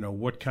 and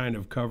what kind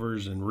of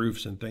covers and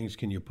roofs and things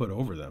can you put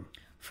over them?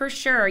 For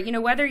sure.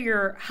 Whether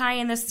you're high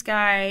in the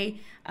sky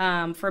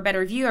for a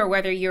better view, or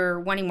whether you're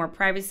wanting more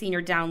privacy and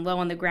you're down low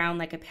on the ground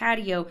like a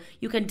patio,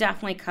 you can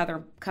definitely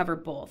cover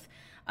both.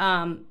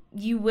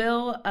 You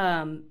will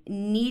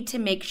need to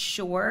make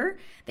sure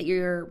that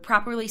you're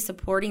properly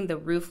supporting the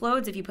roof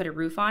loads if you put a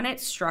roof on it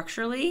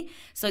structurally.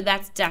 So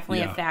that's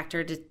definitely a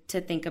factor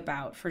to think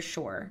about for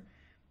sure.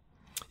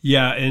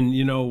 Yeah,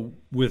 and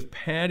with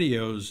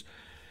patios,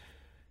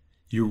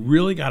 you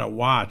really got to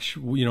watch.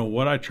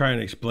 What I try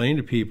and explain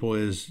to people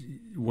is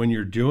when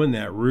you're doing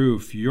that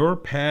roof, your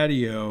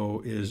patio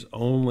is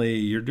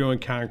you're doing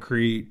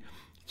concrete.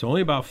 It's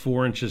only about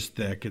 4 inches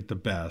thick at the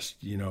best.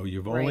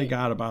 You've only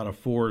got about a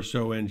 4 or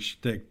so inch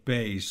thick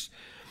base.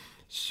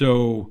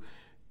 So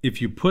if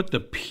you put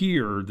the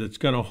pier that's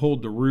going to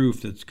hold the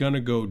roof, that's going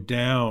to go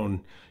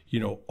down,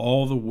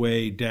 all the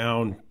way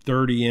down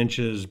 30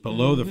 inches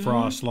below the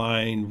frost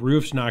line,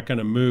 roof's not going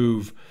to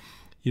move.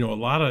 A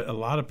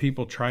lot of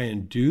people try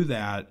and do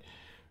that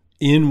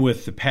in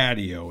with the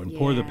patio and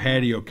pour the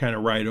patio kind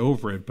of right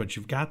over it. But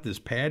you've got this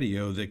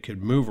patio that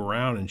could move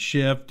around and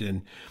shift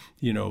and,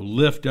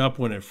 lift up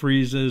when it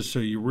freezes. So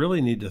you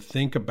really need to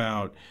think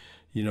about,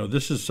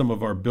 this is some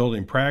of our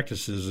building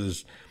practices,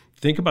 is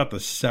think about the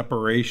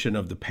separation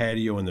of the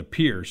patio and the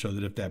pier, so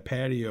that if that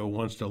patio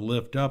wants to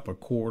lift up a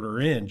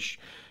 1/4 inch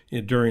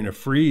during a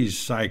freeze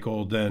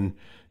cycle, then,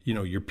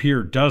 your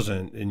pier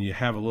doesn't, and you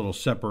have a little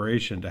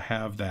separation to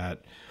have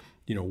that,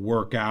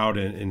 work out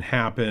and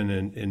happen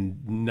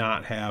and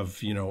not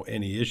have,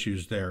 any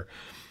issues there.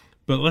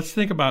 But let's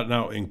think about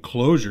now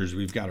enclosures.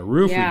 We've got a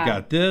roof, We've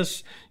got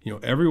this,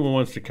 everyone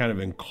wants to kind of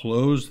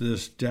enclose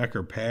this deck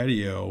or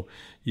patio.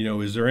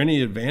 Is there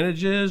any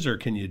advantages, or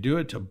can you do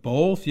it to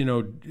both,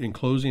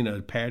 enclosing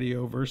a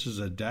patio versus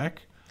a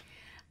deck?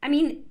 I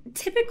mean,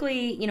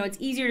 typically, it's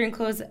easier to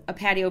enclose a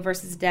patio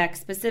versus deck,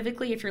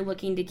 specifically if you're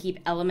looking to keep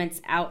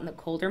elements out in the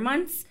colder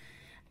months.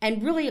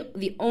 And really,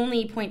 the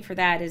only point for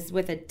that is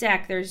with a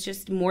deck, there's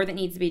just more that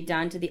needs to be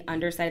done to the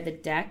underside of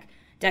the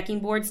decking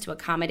boards to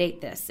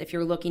accommodate this if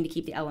you're looking to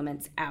keep the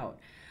elements out.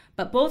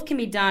 But both can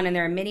be done, and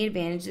there are many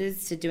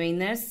advantages to doing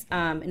this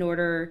in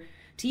order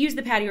to use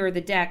the patio or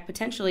the deck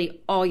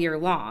potentially all year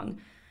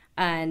long.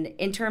 And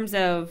in terms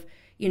of,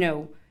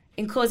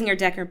 enclosing your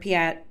deck or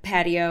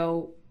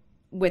patio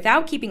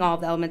without keeping all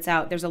of the elements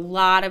out, there's a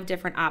lot of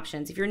different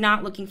options. If you're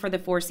not looking for the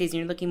 4 season,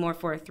 you're looking more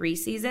for a 3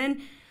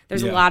 season,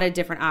 there's a lot of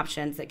different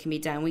options that can be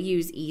done. We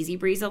use Easy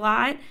Breeze a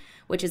lot,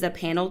 which is a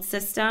paneled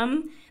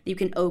system. You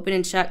can open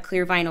and shut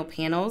clear vinyl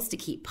panels to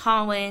keep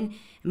pollen,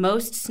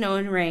 most snow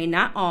and rain,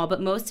 not all, but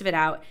most of it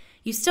out.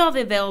 You still have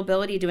the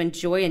availability to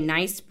enjoy a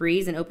nice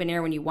breeze and open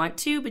air when you want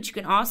to, but you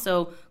can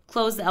also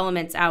close the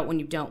elements out when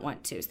you don't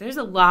want to. So there's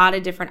a lot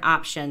of different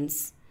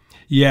options.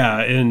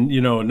 Yeah, and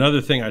another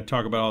thing I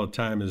talk about all the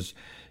time is,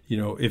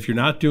 if you're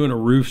not doing a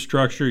roof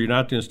structure, you're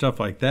not doing stuff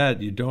like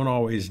that, you don't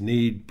always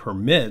need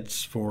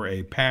permits for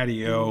a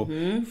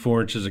patio,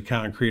 4 inches of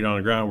concrete on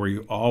the ground, where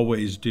you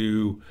always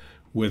do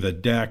with a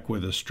deck,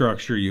 with a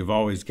structure. You've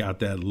always got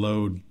that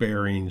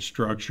load-bearing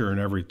structure and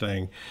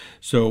everything.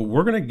 So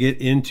we're going to get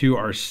into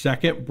our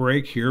second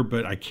break here,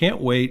 but I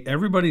can't wait.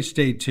 Everybody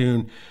stay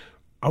tuned.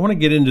 I want to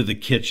get into the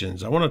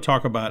kitchens. I want to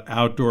talk about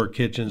outdoor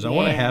kitchens. I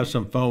want to have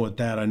some fun with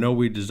that. I know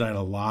we design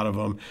a lot of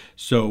them.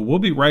 So we'll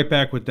be right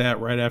back with that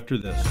right after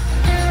this.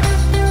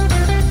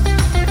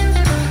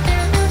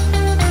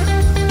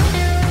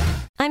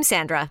 I'm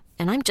Sandra,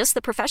 and I'm just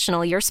the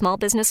professional your small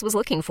business was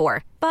looking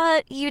for.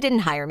 But you didn't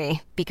hire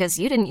me because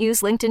you didn't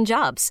use LinkedIn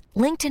Jobs.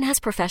 LinkedIn has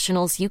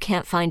professionals you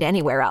can't find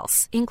anywhere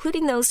else,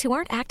 including those who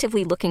aren't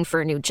actively looking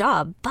for a new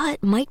job,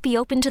 but might be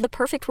open to the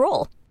perfect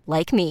role,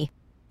 like me.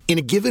 In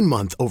a given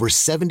month, over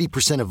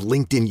 70% of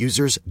LinkedIn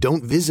users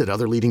don't visit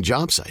other leading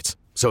job sites.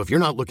 So if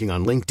you're not looking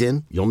on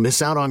LinkedIn, you'll miss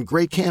out on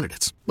great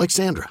candidates like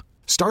Sandra.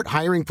 Start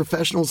hiring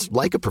professionals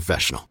like a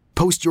professional.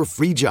 Post your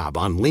free job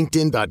on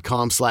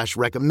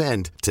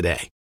linkedin.com/recommend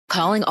today.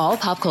 Calling all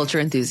pop culture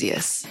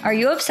enthusiasts. Are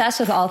you obsessed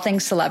with all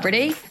things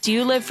celebrity? Do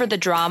you live for the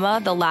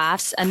drama, the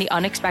laughs, and the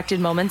unexpected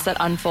moments that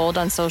unfold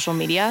on social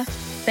media?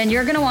 Then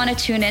you're going to want to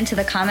tune in to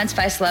the Comments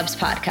by Celebs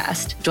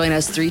podcast. Join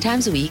us 3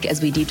 times a week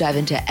as we deep dive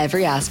into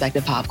every aspect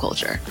of pop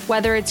culture.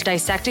 Whether it's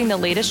dissecting the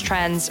latest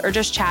trends or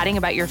just chatting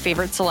about your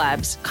favorite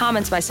celebs,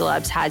 Comments by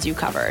Celebs has you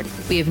covered.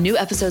 We have new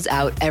episodes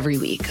out every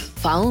week.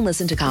 Follow and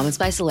listen to Comments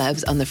by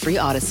Celebs on the free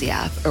Odyssey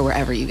app or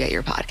wherever you get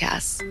your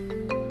podcasts.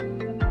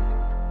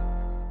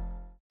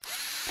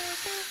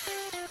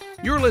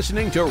 You're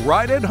listening to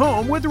Right at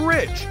Home with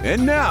Rich.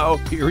 And now,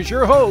 here's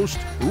your host,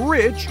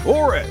 Rich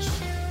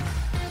Orris.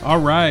 All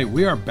right,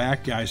 we are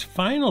back, guys.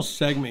 Final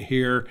segment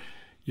here.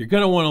 You're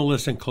going to want to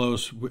listen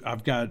close.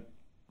 I've got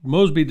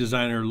Mosby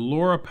designer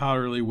Laura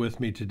Powderly with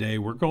me today.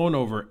 We're going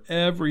over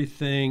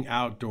everything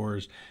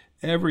outdoors,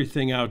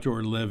 everything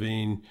outdoor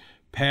living,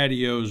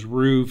 patios,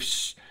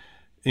 roofs,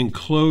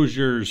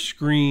 enclosures,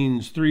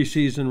 screens,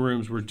 3-season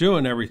rooms. We're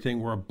doing everything.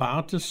 We're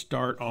about to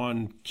start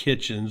on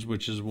kitchens,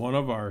 which is one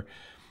of our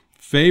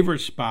favorite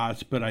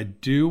spots, but I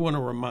do want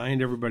to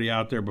remind everybody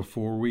out there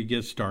before we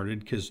get started,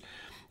 because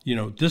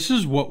this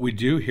is what we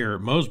do here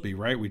at Mosby,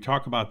 right? We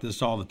talk about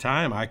this all the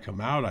time. I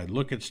come out, I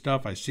look at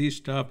stuff, I see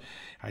stuff,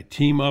 I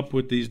team up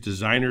with these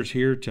designers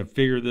here to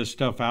figure this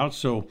stuff out.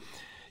 So,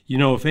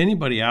 if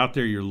anybody out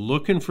there, you're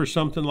looking for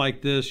something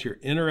like this, you're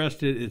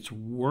interested, it's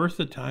worth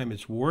the time,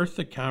 it's worth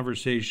the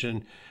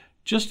conversation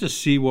just to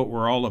see what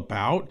we're all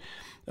about.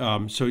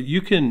 So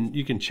you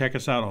can check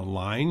us out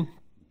online.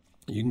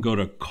 You can go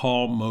to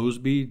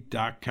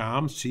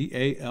callmosby.com,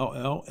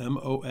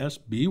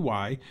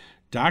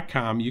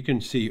 CALLMOSBY.com. You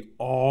can see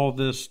all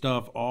this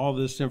stuff, all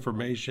this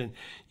information.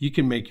 You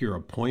can make your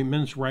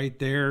appointments right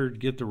there,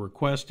 get the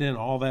request in,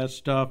 all that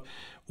stuff.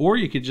 Or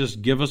you could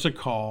just give us a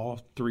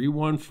call,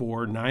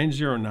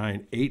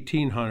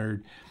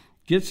 314-909-1800.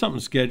 Get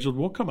something scheduled.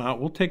 We'll come out,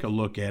 we'll take a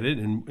look at it,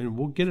 and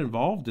we'll get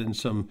involved in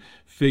some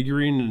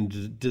figuring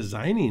and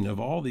designing of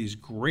all these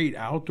great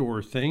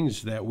outdoor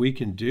things that we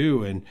can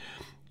do. And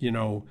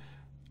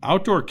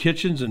outdoor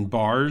kitchens and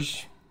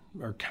bars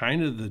are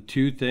kind of the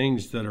two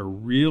things that are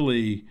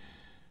really,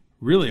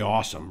 really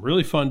awesome,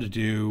 really fun to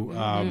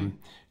do.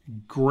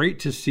 Great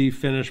to see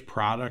finished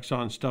products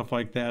on stuff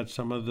like that,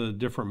 some of the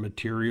different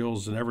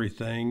materials and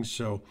everything.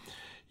 So,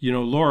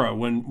 Laura,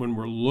 when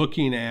we're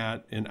looking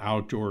at an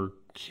outdoor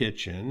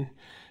kitchen,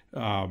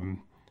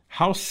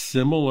 how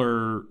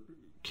similar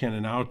can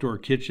an outdoor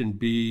kitchen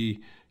be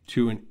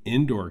to an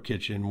indoor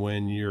kitchen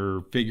when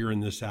you're figuring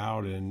this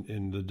out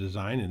and the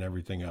design and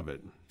everything of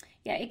it?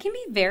 Yeah, it can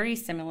be very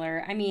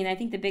similar. I mean, I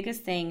think the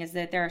biggest thing is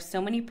that there are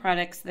so many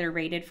products that are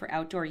rated for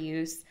outdoor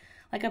use,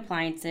 like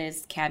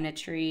appliances,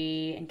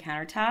 cabinetry, and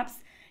countertops.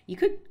 You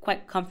could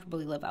quite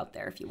comfortably live out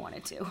there if you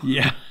wanted to.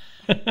 Yeah.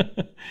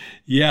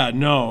 Yeah,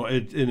 no,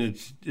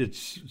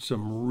 it's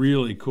some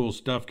really cool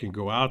stuff can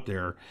go out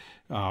there.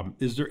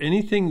 Is there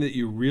anything that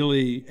you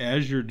really,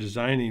 as you're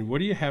designing, what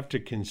do you have to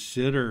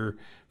consider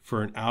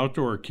for an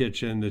outdoor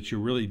kitchen that you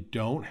really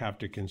don't have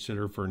to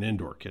consider for an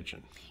indoor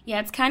kitchen?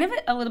 Yeah, it's kind of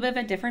a little bit of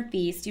a different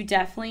beast. You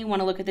definitely want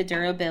to look at the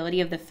durability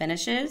of the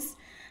finishes.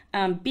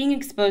 Being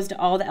exposed to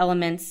all the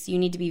elements, you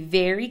need to be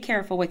very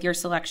careful with your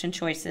selection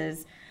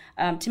choices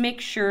to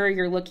make sure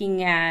you're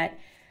looking at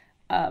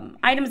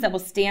items that will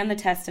stand the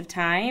test of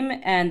time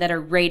and that are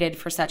rated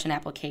for such an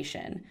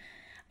application.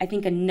 I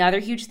think another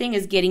huge thing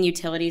is getting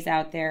utilities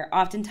out there.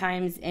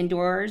 Oftentimes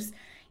indoors,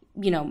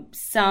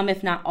 some,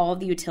 if not all of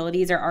the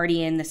utilities are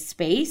already in the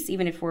space,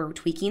 even if we're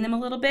tweaking them a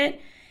little bit.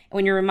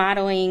 When you're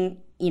remodeling,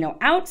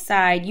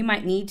 outside, you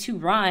might need to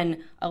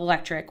run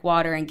electric,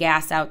 water, and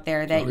gas out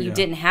there that you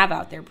didn't have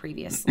out there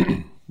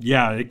previously.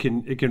 Yeah, it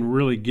can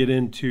really get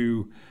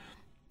into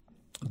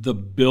the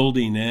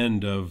building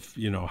end of,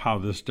 how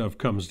this stuff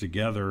comes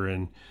together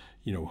and,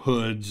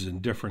 hoods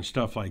and different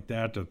stuff like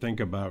that to think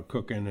about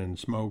cooking and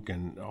smoke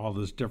and all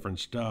this different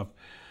stuff.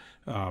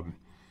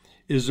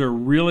 Is there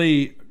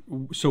really,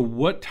 so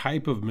what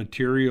type of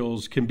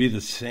materials can be the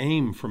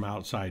same from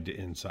outside to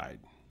inside?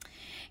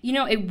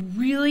 It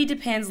really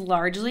depends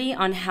largely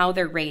on how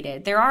they're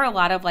rated. There are a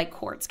lot of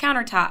quartz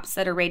countertops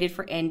that are rated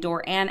for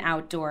indoor and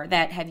outdoor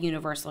that have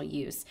universal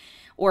use,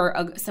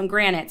 or some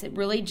granites. It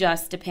really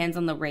just depends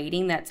on the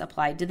rating that's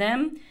applied to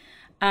them.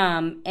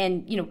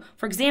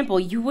 For example,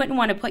 you wouldn't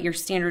want to put your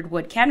standard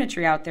wood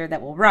cabinetry out there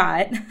that will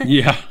rot.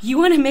 Yeah. You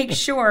want to make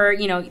sure,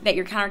 that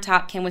your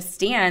countertop can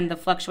withstand the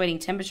fluctuating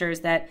temperatures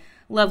that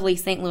lovely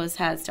St. Louis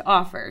has to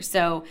offer.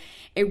 So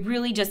it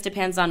really just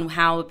depends on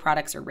how the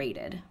products are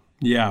rated.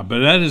 Yeah, but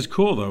that is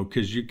cool, though,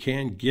 because you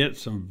can get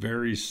some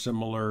very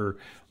similar,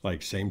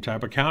 same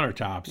type of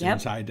countertops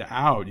inside to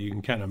out. You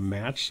can kind of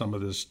match some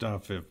of this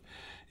stuff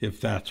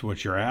if that's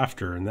what you're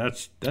after, and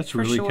that's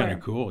really kind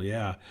of cool.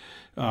 Yeah.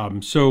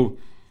 So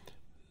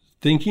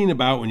thinking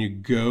about when you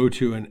go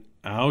to an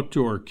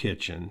outdoor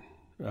kitchen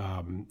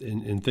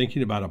and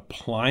thinking about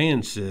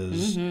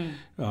appliances,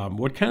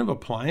 what kind of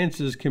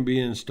appliances can be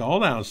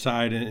installed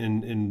outside,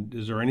 and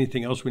is there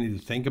anything else we need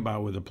to think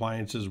about with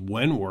appliances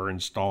when we're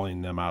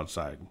installing them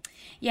outside?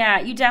 Yeah,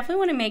 you definitely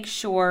want to make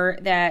sure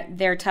that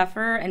they're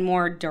tougher and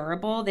more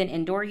durable than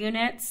indoor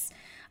units.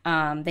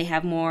 They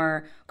have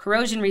more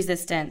corrosion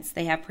resistance.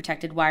 They have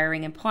protected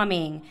wiring and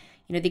plumbing.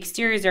 The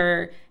exteriors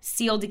are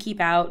sealed to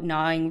keep out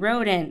gnawing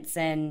rodents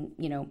and,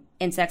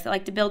 insects that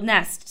like to build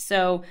nests.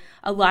 So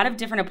a lot of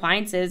different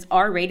appliances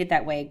are rated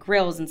that way.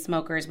 Grills and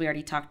smokers we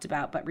already talked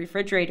about, but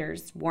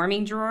refrigerators,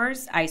 warming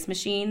drawers, ice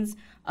machines,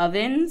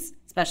 ovens,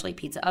 especially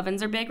pizza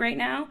ovens are big right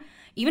now.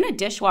 Even a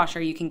dishwasher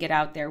you can get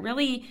out there.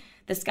 Really,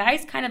 the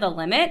sky's kind of the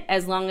limit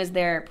as long as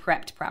they're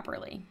prepped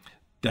properly.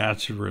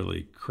 That's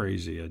really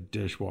crazy, a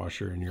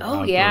dishwasher in your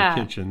outdoor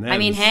kitchen.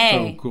 That is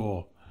so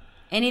cool.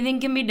 Anything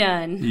can be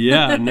done.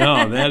 Yeah,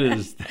 no,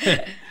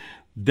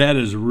 that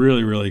is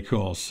really, really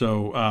cool.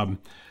 So,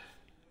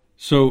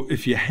 so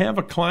if you have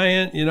a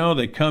client,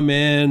 they come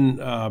in,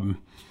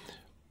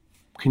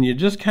 can you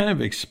just kind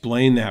of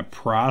explain that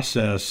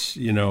process?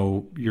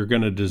 You're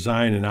going to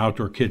design an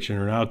outdoor kitchen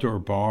or an outdoor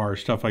bar,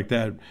 stuff like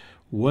that.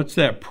 What's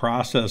that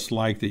process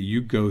like that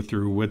you go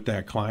through with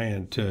that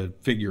client to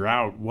figure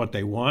out what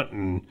they want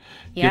and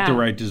get the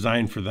right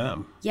design for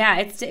them? Yeah,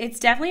 it's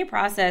definitely a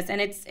process, and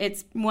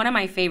it's one of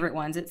my favorite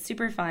ones. It's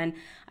super fun.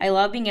 I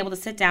love being able to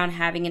sit down,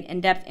 having an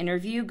in-depth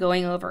interview,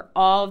 going over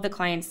all of the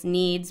client's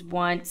needs,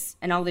 wants,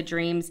 and all the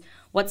dreams,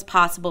 what's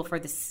possible for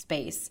the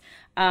space,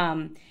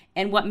 and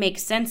what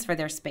makes sense for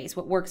their space,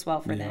 what works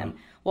well for them.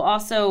 We'll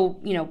also,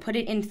 put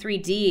it in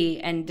 3D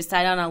and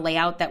decide on a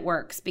layout that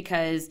works,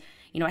 because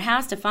it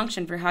has to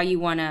function for how you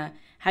want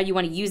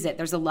to use it.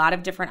 There's a lot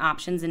of different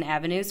options and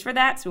avenues for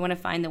that, so we want to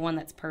find the one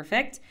that's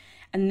perfect.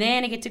 And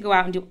then I get to go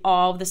out and do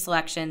all of the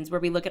selections where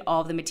we look at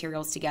all of the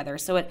materials together.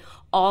 So it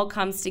all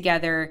comes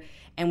together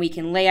and we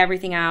can lay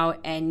everything out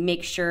and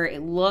make sure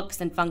it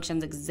looks and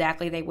functions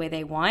exactly the way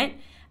they want.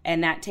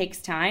 And that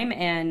takes time,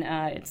 and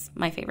it's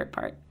my favorite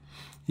part.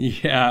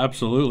 Yeah,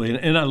 absolutely.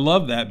 And I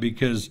love that,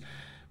 because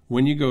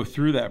when you go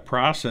through that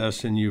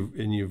process and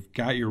you've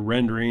got your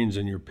renderings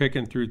and you're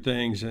picking through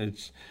things, and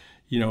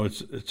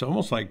it's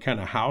almost like kind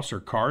of house or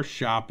car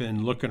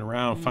shopping, looking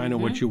around,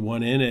 finding what you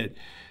want in it.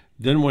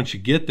 Then once you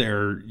get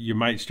there, you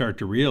might start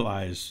to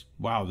realize,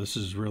 wow, this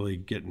is really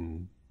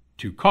getting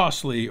too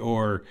costly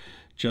or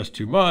just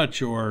too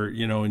much, or,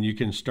 and you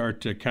can start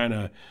to kind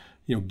of,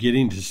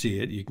 getting to see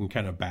it, you can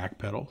kind of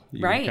backpedal.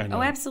 You right. can kind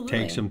of absolutely.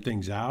 Take some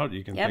things out.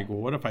 You can think, well,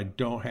 what if I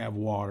don't have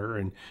water,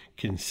 and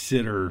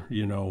consider,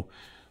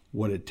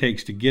 what it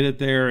takes to get it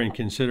there, and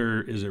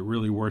consider, is it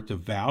really worth the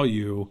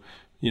value,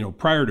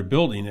 prior to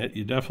building it,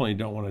 you definitely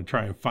don't want to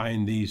try and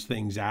find these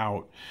things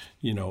out,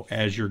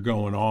 as you're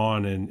going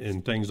on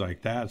and things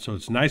like that. So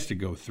it's nice to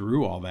go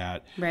through all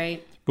that.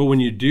 Right. But when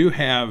you do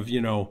have,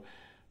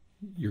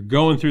 you're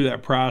going through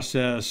that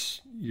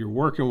process, you're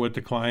working with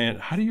the client,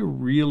 how do you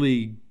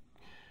really,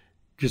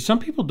 because some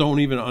people don't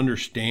even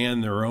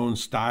understand their own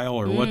style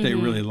or what they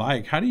really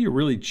like. How do you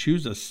really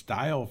choose a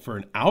style for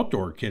an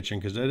outdoor kitchen?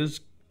 Because that is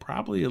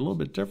probably a little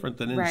bit different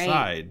than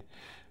inside. Right.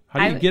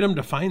 How do you get them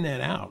to find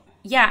that out?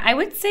 Yeah, I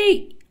would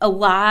say a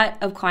lot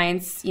of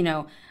clients,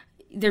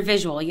 they're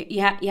visual.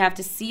 You have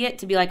to see it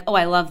to be like, oh,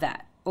 I love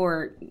that.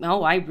 Or,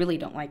 no, I really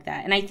don't like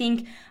that. And I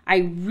think I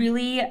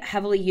really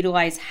heavily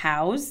utilize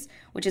Houzz,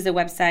 which is a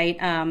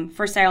website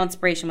for style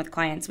inspiration with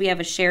clients. We have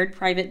a shared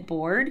private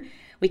board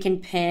we can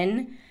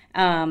pin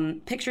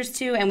pictures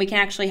to, and we can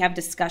actually have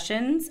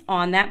discussions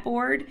on that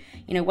board,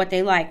 what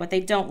they like, what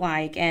they don't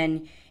like.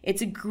 And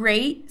it's a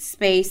great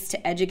space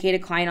to educate a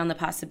client on the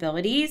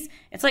possibilities.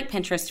 It's like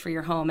Pinterest for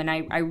your home, and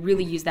I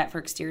really use that for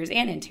exteriors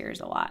and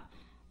interiors a lot.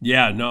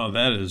 Yeah, no,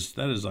 that is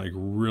like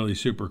really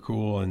super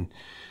cool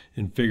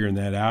and figuring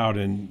that out.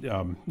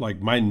 And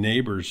like my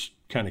neighbor's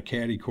kind of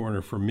catty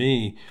corner for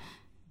me,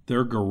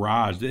 their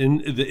garage,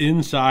 the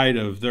inside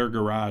of their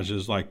garage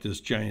is like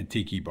this giant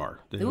tiki bar.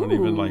 They don't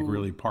even like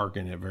really park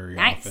in it very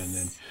often.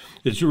 And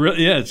it's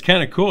really, it's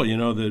kind of cool,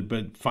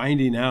 but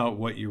finding out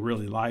what you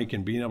really like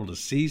and being able to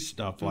see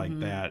stuff like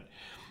that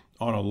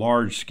on a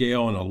large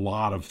scale and a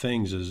lot of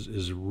things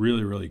is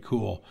really, really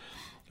cool.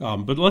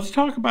 But let's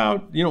talk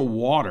about,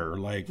 water,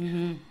 like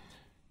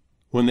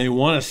when they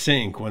want a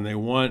sink, when they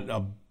want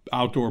a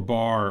outdoor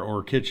bar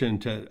or kitchen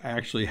to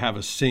actually have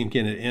a sink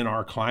in it in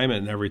our climate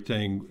and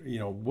everything,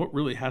 what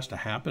really has to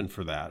happen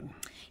for that?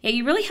 Yeah,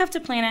 you really have to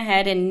plan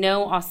ahead and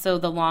know also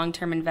the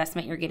long-term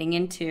investment you're getting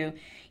into.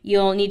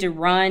 You'll need to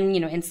run,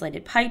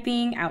 insulated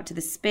piping out to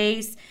the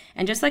space.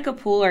 And just like a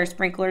pool or a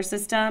sprinkler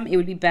system, it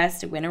would be best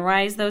to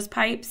winterize those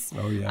pipes.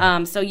 Oh,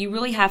 yeah. So you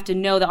really have to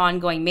know the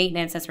ongoing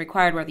maintenance that's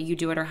required, whether you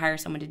do it or hire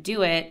someone to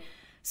do it,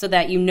 so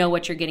that you know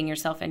what you're getting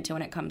yourself into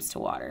when it comes to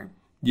water.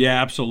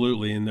 Yeah,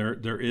 absolutely. And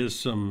there is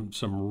some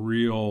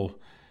real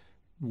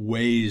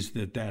ways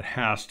that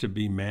has to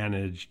be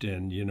managed.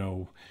 And,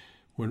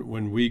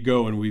 when we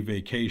go and we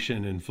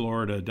vacation in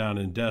Florida down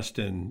in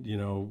Destin,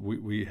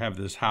 we have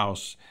this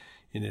house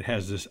and it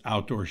has this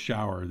outdoor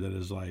shower that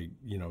is like,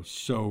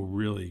 so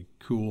really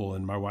cool.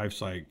 And my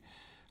wife's like,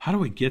 how do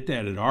we get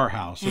that at our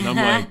house? And I'm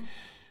like,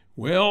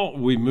 well,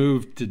 we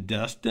moved to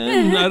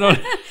Destin.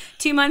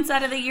 2 months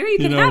out of the year, you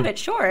can have it,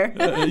 sure.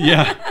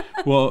 Yeah.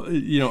 Well,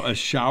 a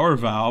shower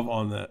valve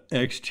on the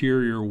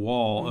exterior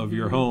wall of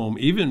your home,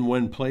 even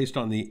when placed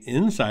on the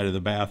inside of the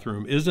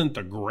bathroom, isn't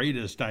the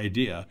greatest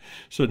idea.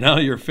 So now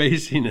you're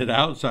facing it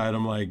outside.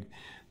 I'm like,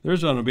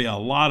 there's going to be a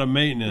lot of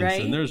maintenance,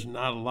 right? And there's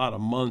not a lot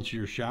of months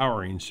you're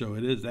showering. So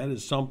that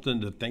is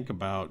something to think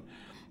about.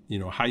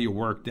 How you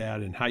work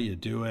that and how you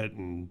do it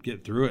and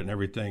get through it and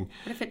everything.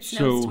 What if it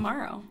snows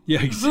tomorrow?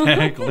 Yeah,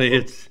 exactly.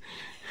 It's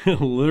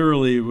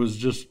literally was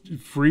just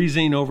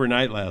freezing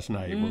overnight last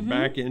night. We're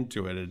back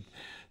into it.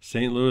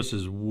 St. Louis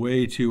is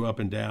way too up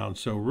and down.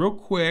 So real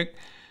quick,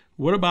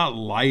 what about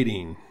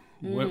lighting?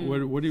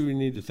 What do we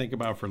need to think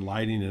about for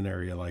lighting an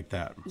area like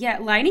that? Yeah,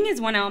 lighting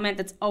is one element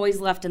that's always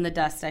left in the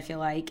dust, I feel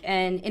like.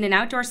 And in an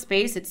outdoor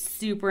space, it's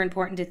super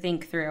important to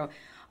think through.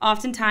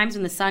 Oftentimes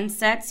when the sun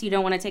sets, you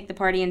don't want to take the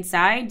party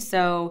inside,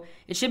 so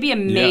it should be a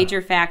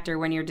major factor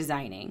when you're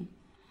designing.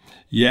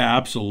 Yeah,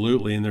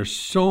 absolutely. And there's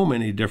so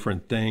many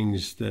different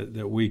things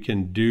that we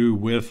can do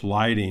with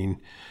lighting.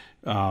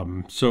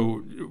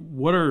 So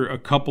what are a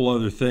couple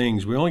other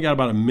things? We only got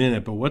about a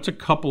minute, but what's a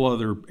couple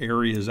other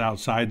areas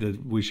outside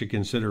that we should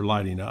consider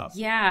lighting up?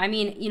 Yeah, I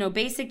mean,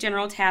 basic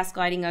general task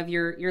lighting of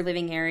your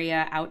living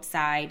area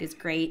outside is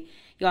great.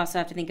 You also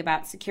have to think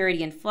about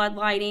security and flood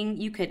lighting.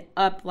 You could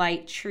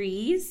uplight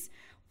trees,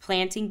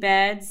 planting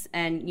beds,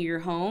 and your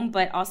home,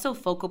 but also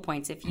focal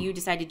points. If you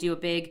decide to do a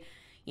big,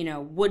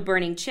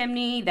 wood-burning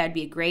chimney, that'd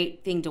be a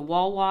great thing to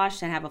wall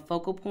wash and have a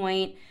focal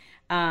point,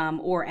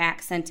 or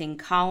accenting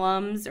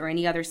columns or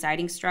any other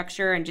siding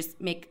structure and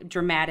just make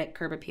dramatic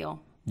curb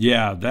appeal.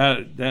 Yeah,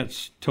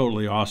 that's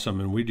totally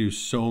awesome. And we do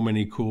so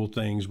many cool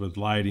things with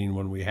lighting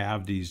when we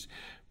have these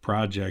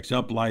projects,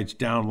 up lights,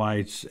 down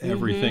lights,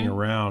 everything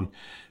around.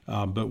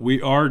 But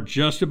we are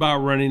just about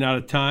running out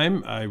of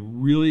time. I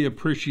really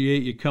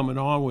appreciate you coming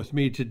on with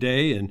me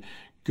today and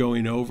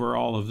going over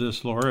all of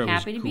this, Laura.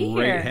 Happy to be here.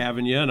 Great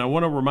having you. And I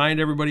want to remind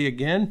everybody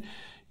again,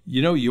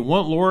 you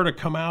want Laura to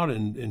come out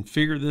and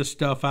figure this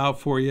stuff out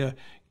for you.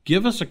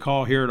 Give us a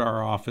call here at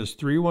our office,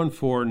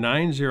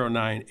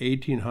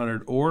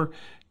 314-909-1800, or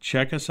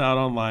check us out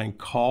online,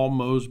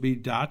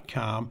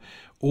 callmosby.com.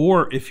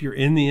 Or if you're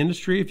in the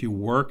industry, if you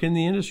work in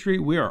the industry,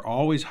 we are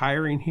always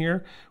hiring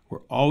here.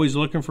 We're always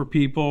looking for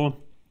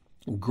people,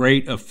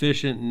 great,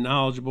 efficient,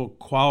 knowledgeable,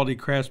 quality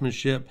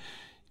craftsmanship.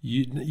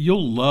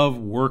 You'll love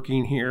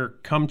working here.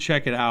 Come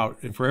check it out.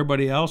 And for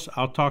everybody else,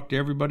 I'll talk to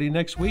everybody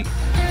next week.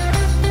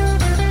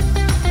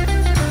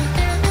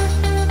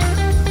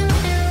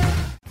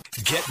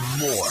 Get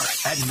more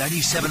at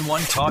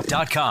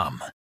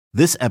 971talk.com.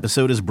 This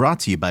episode is brought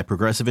to you by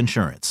Progressive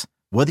Insurance.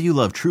 Whether you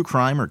love true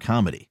crime or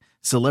comedy,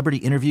 celebrity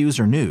interviews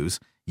or news,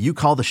 you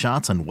call the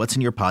shots on what's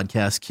in your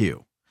podcast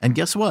queue. And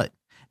guess what?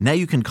 Now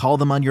you can call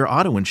them on your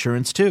auto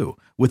insurance too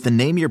with the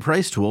Name Your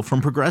Price tool from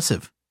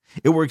Progressive.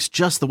 It works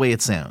just the way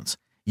it sounds.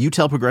 You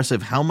tell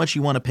Progressive how much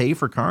you want to pay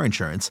for car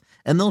insurance,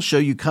 and they'll show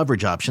you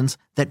coverage options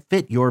that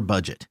fit your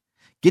budget.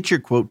 Get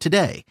your quote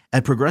today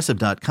at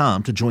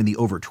Progressive.com to join the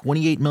over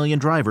 28 million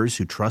drivers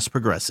who trust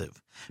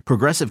Progressive.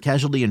 Progressive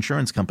Casualty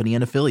Insurance Company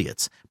and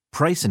Affiliates.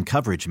 Price and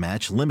coverage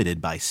match limited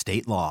by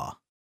state law.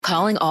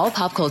 Calling all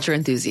pop culture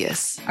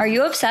enthusiasts. Are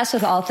you obsessed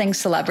with all things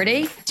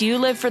celebrity? Do you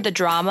live for the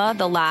drama,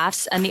 the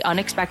laughs, and the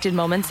unexpected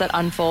moments that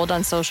unfold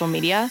on social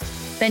media?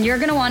 Then you're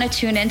going to want to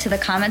tune in to the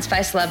Comments by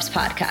Celebs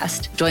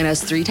podcast. Join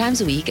us 3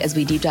 times a week as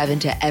we deep dive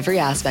into every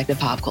aspect of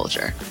pop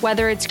culture.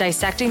 Whether it's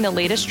dissecting the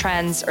latest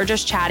trends or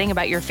just chatting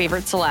about your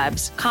favorite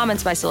celebs,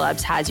 Comments by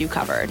Celebs has you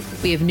covered.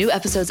 We have new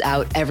episodes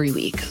out every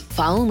week.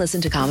 Follow and listen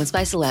to Comments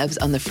by Celebs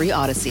on the free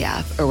Odyssey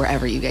app or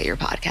wherever you get your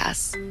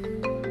podcasts.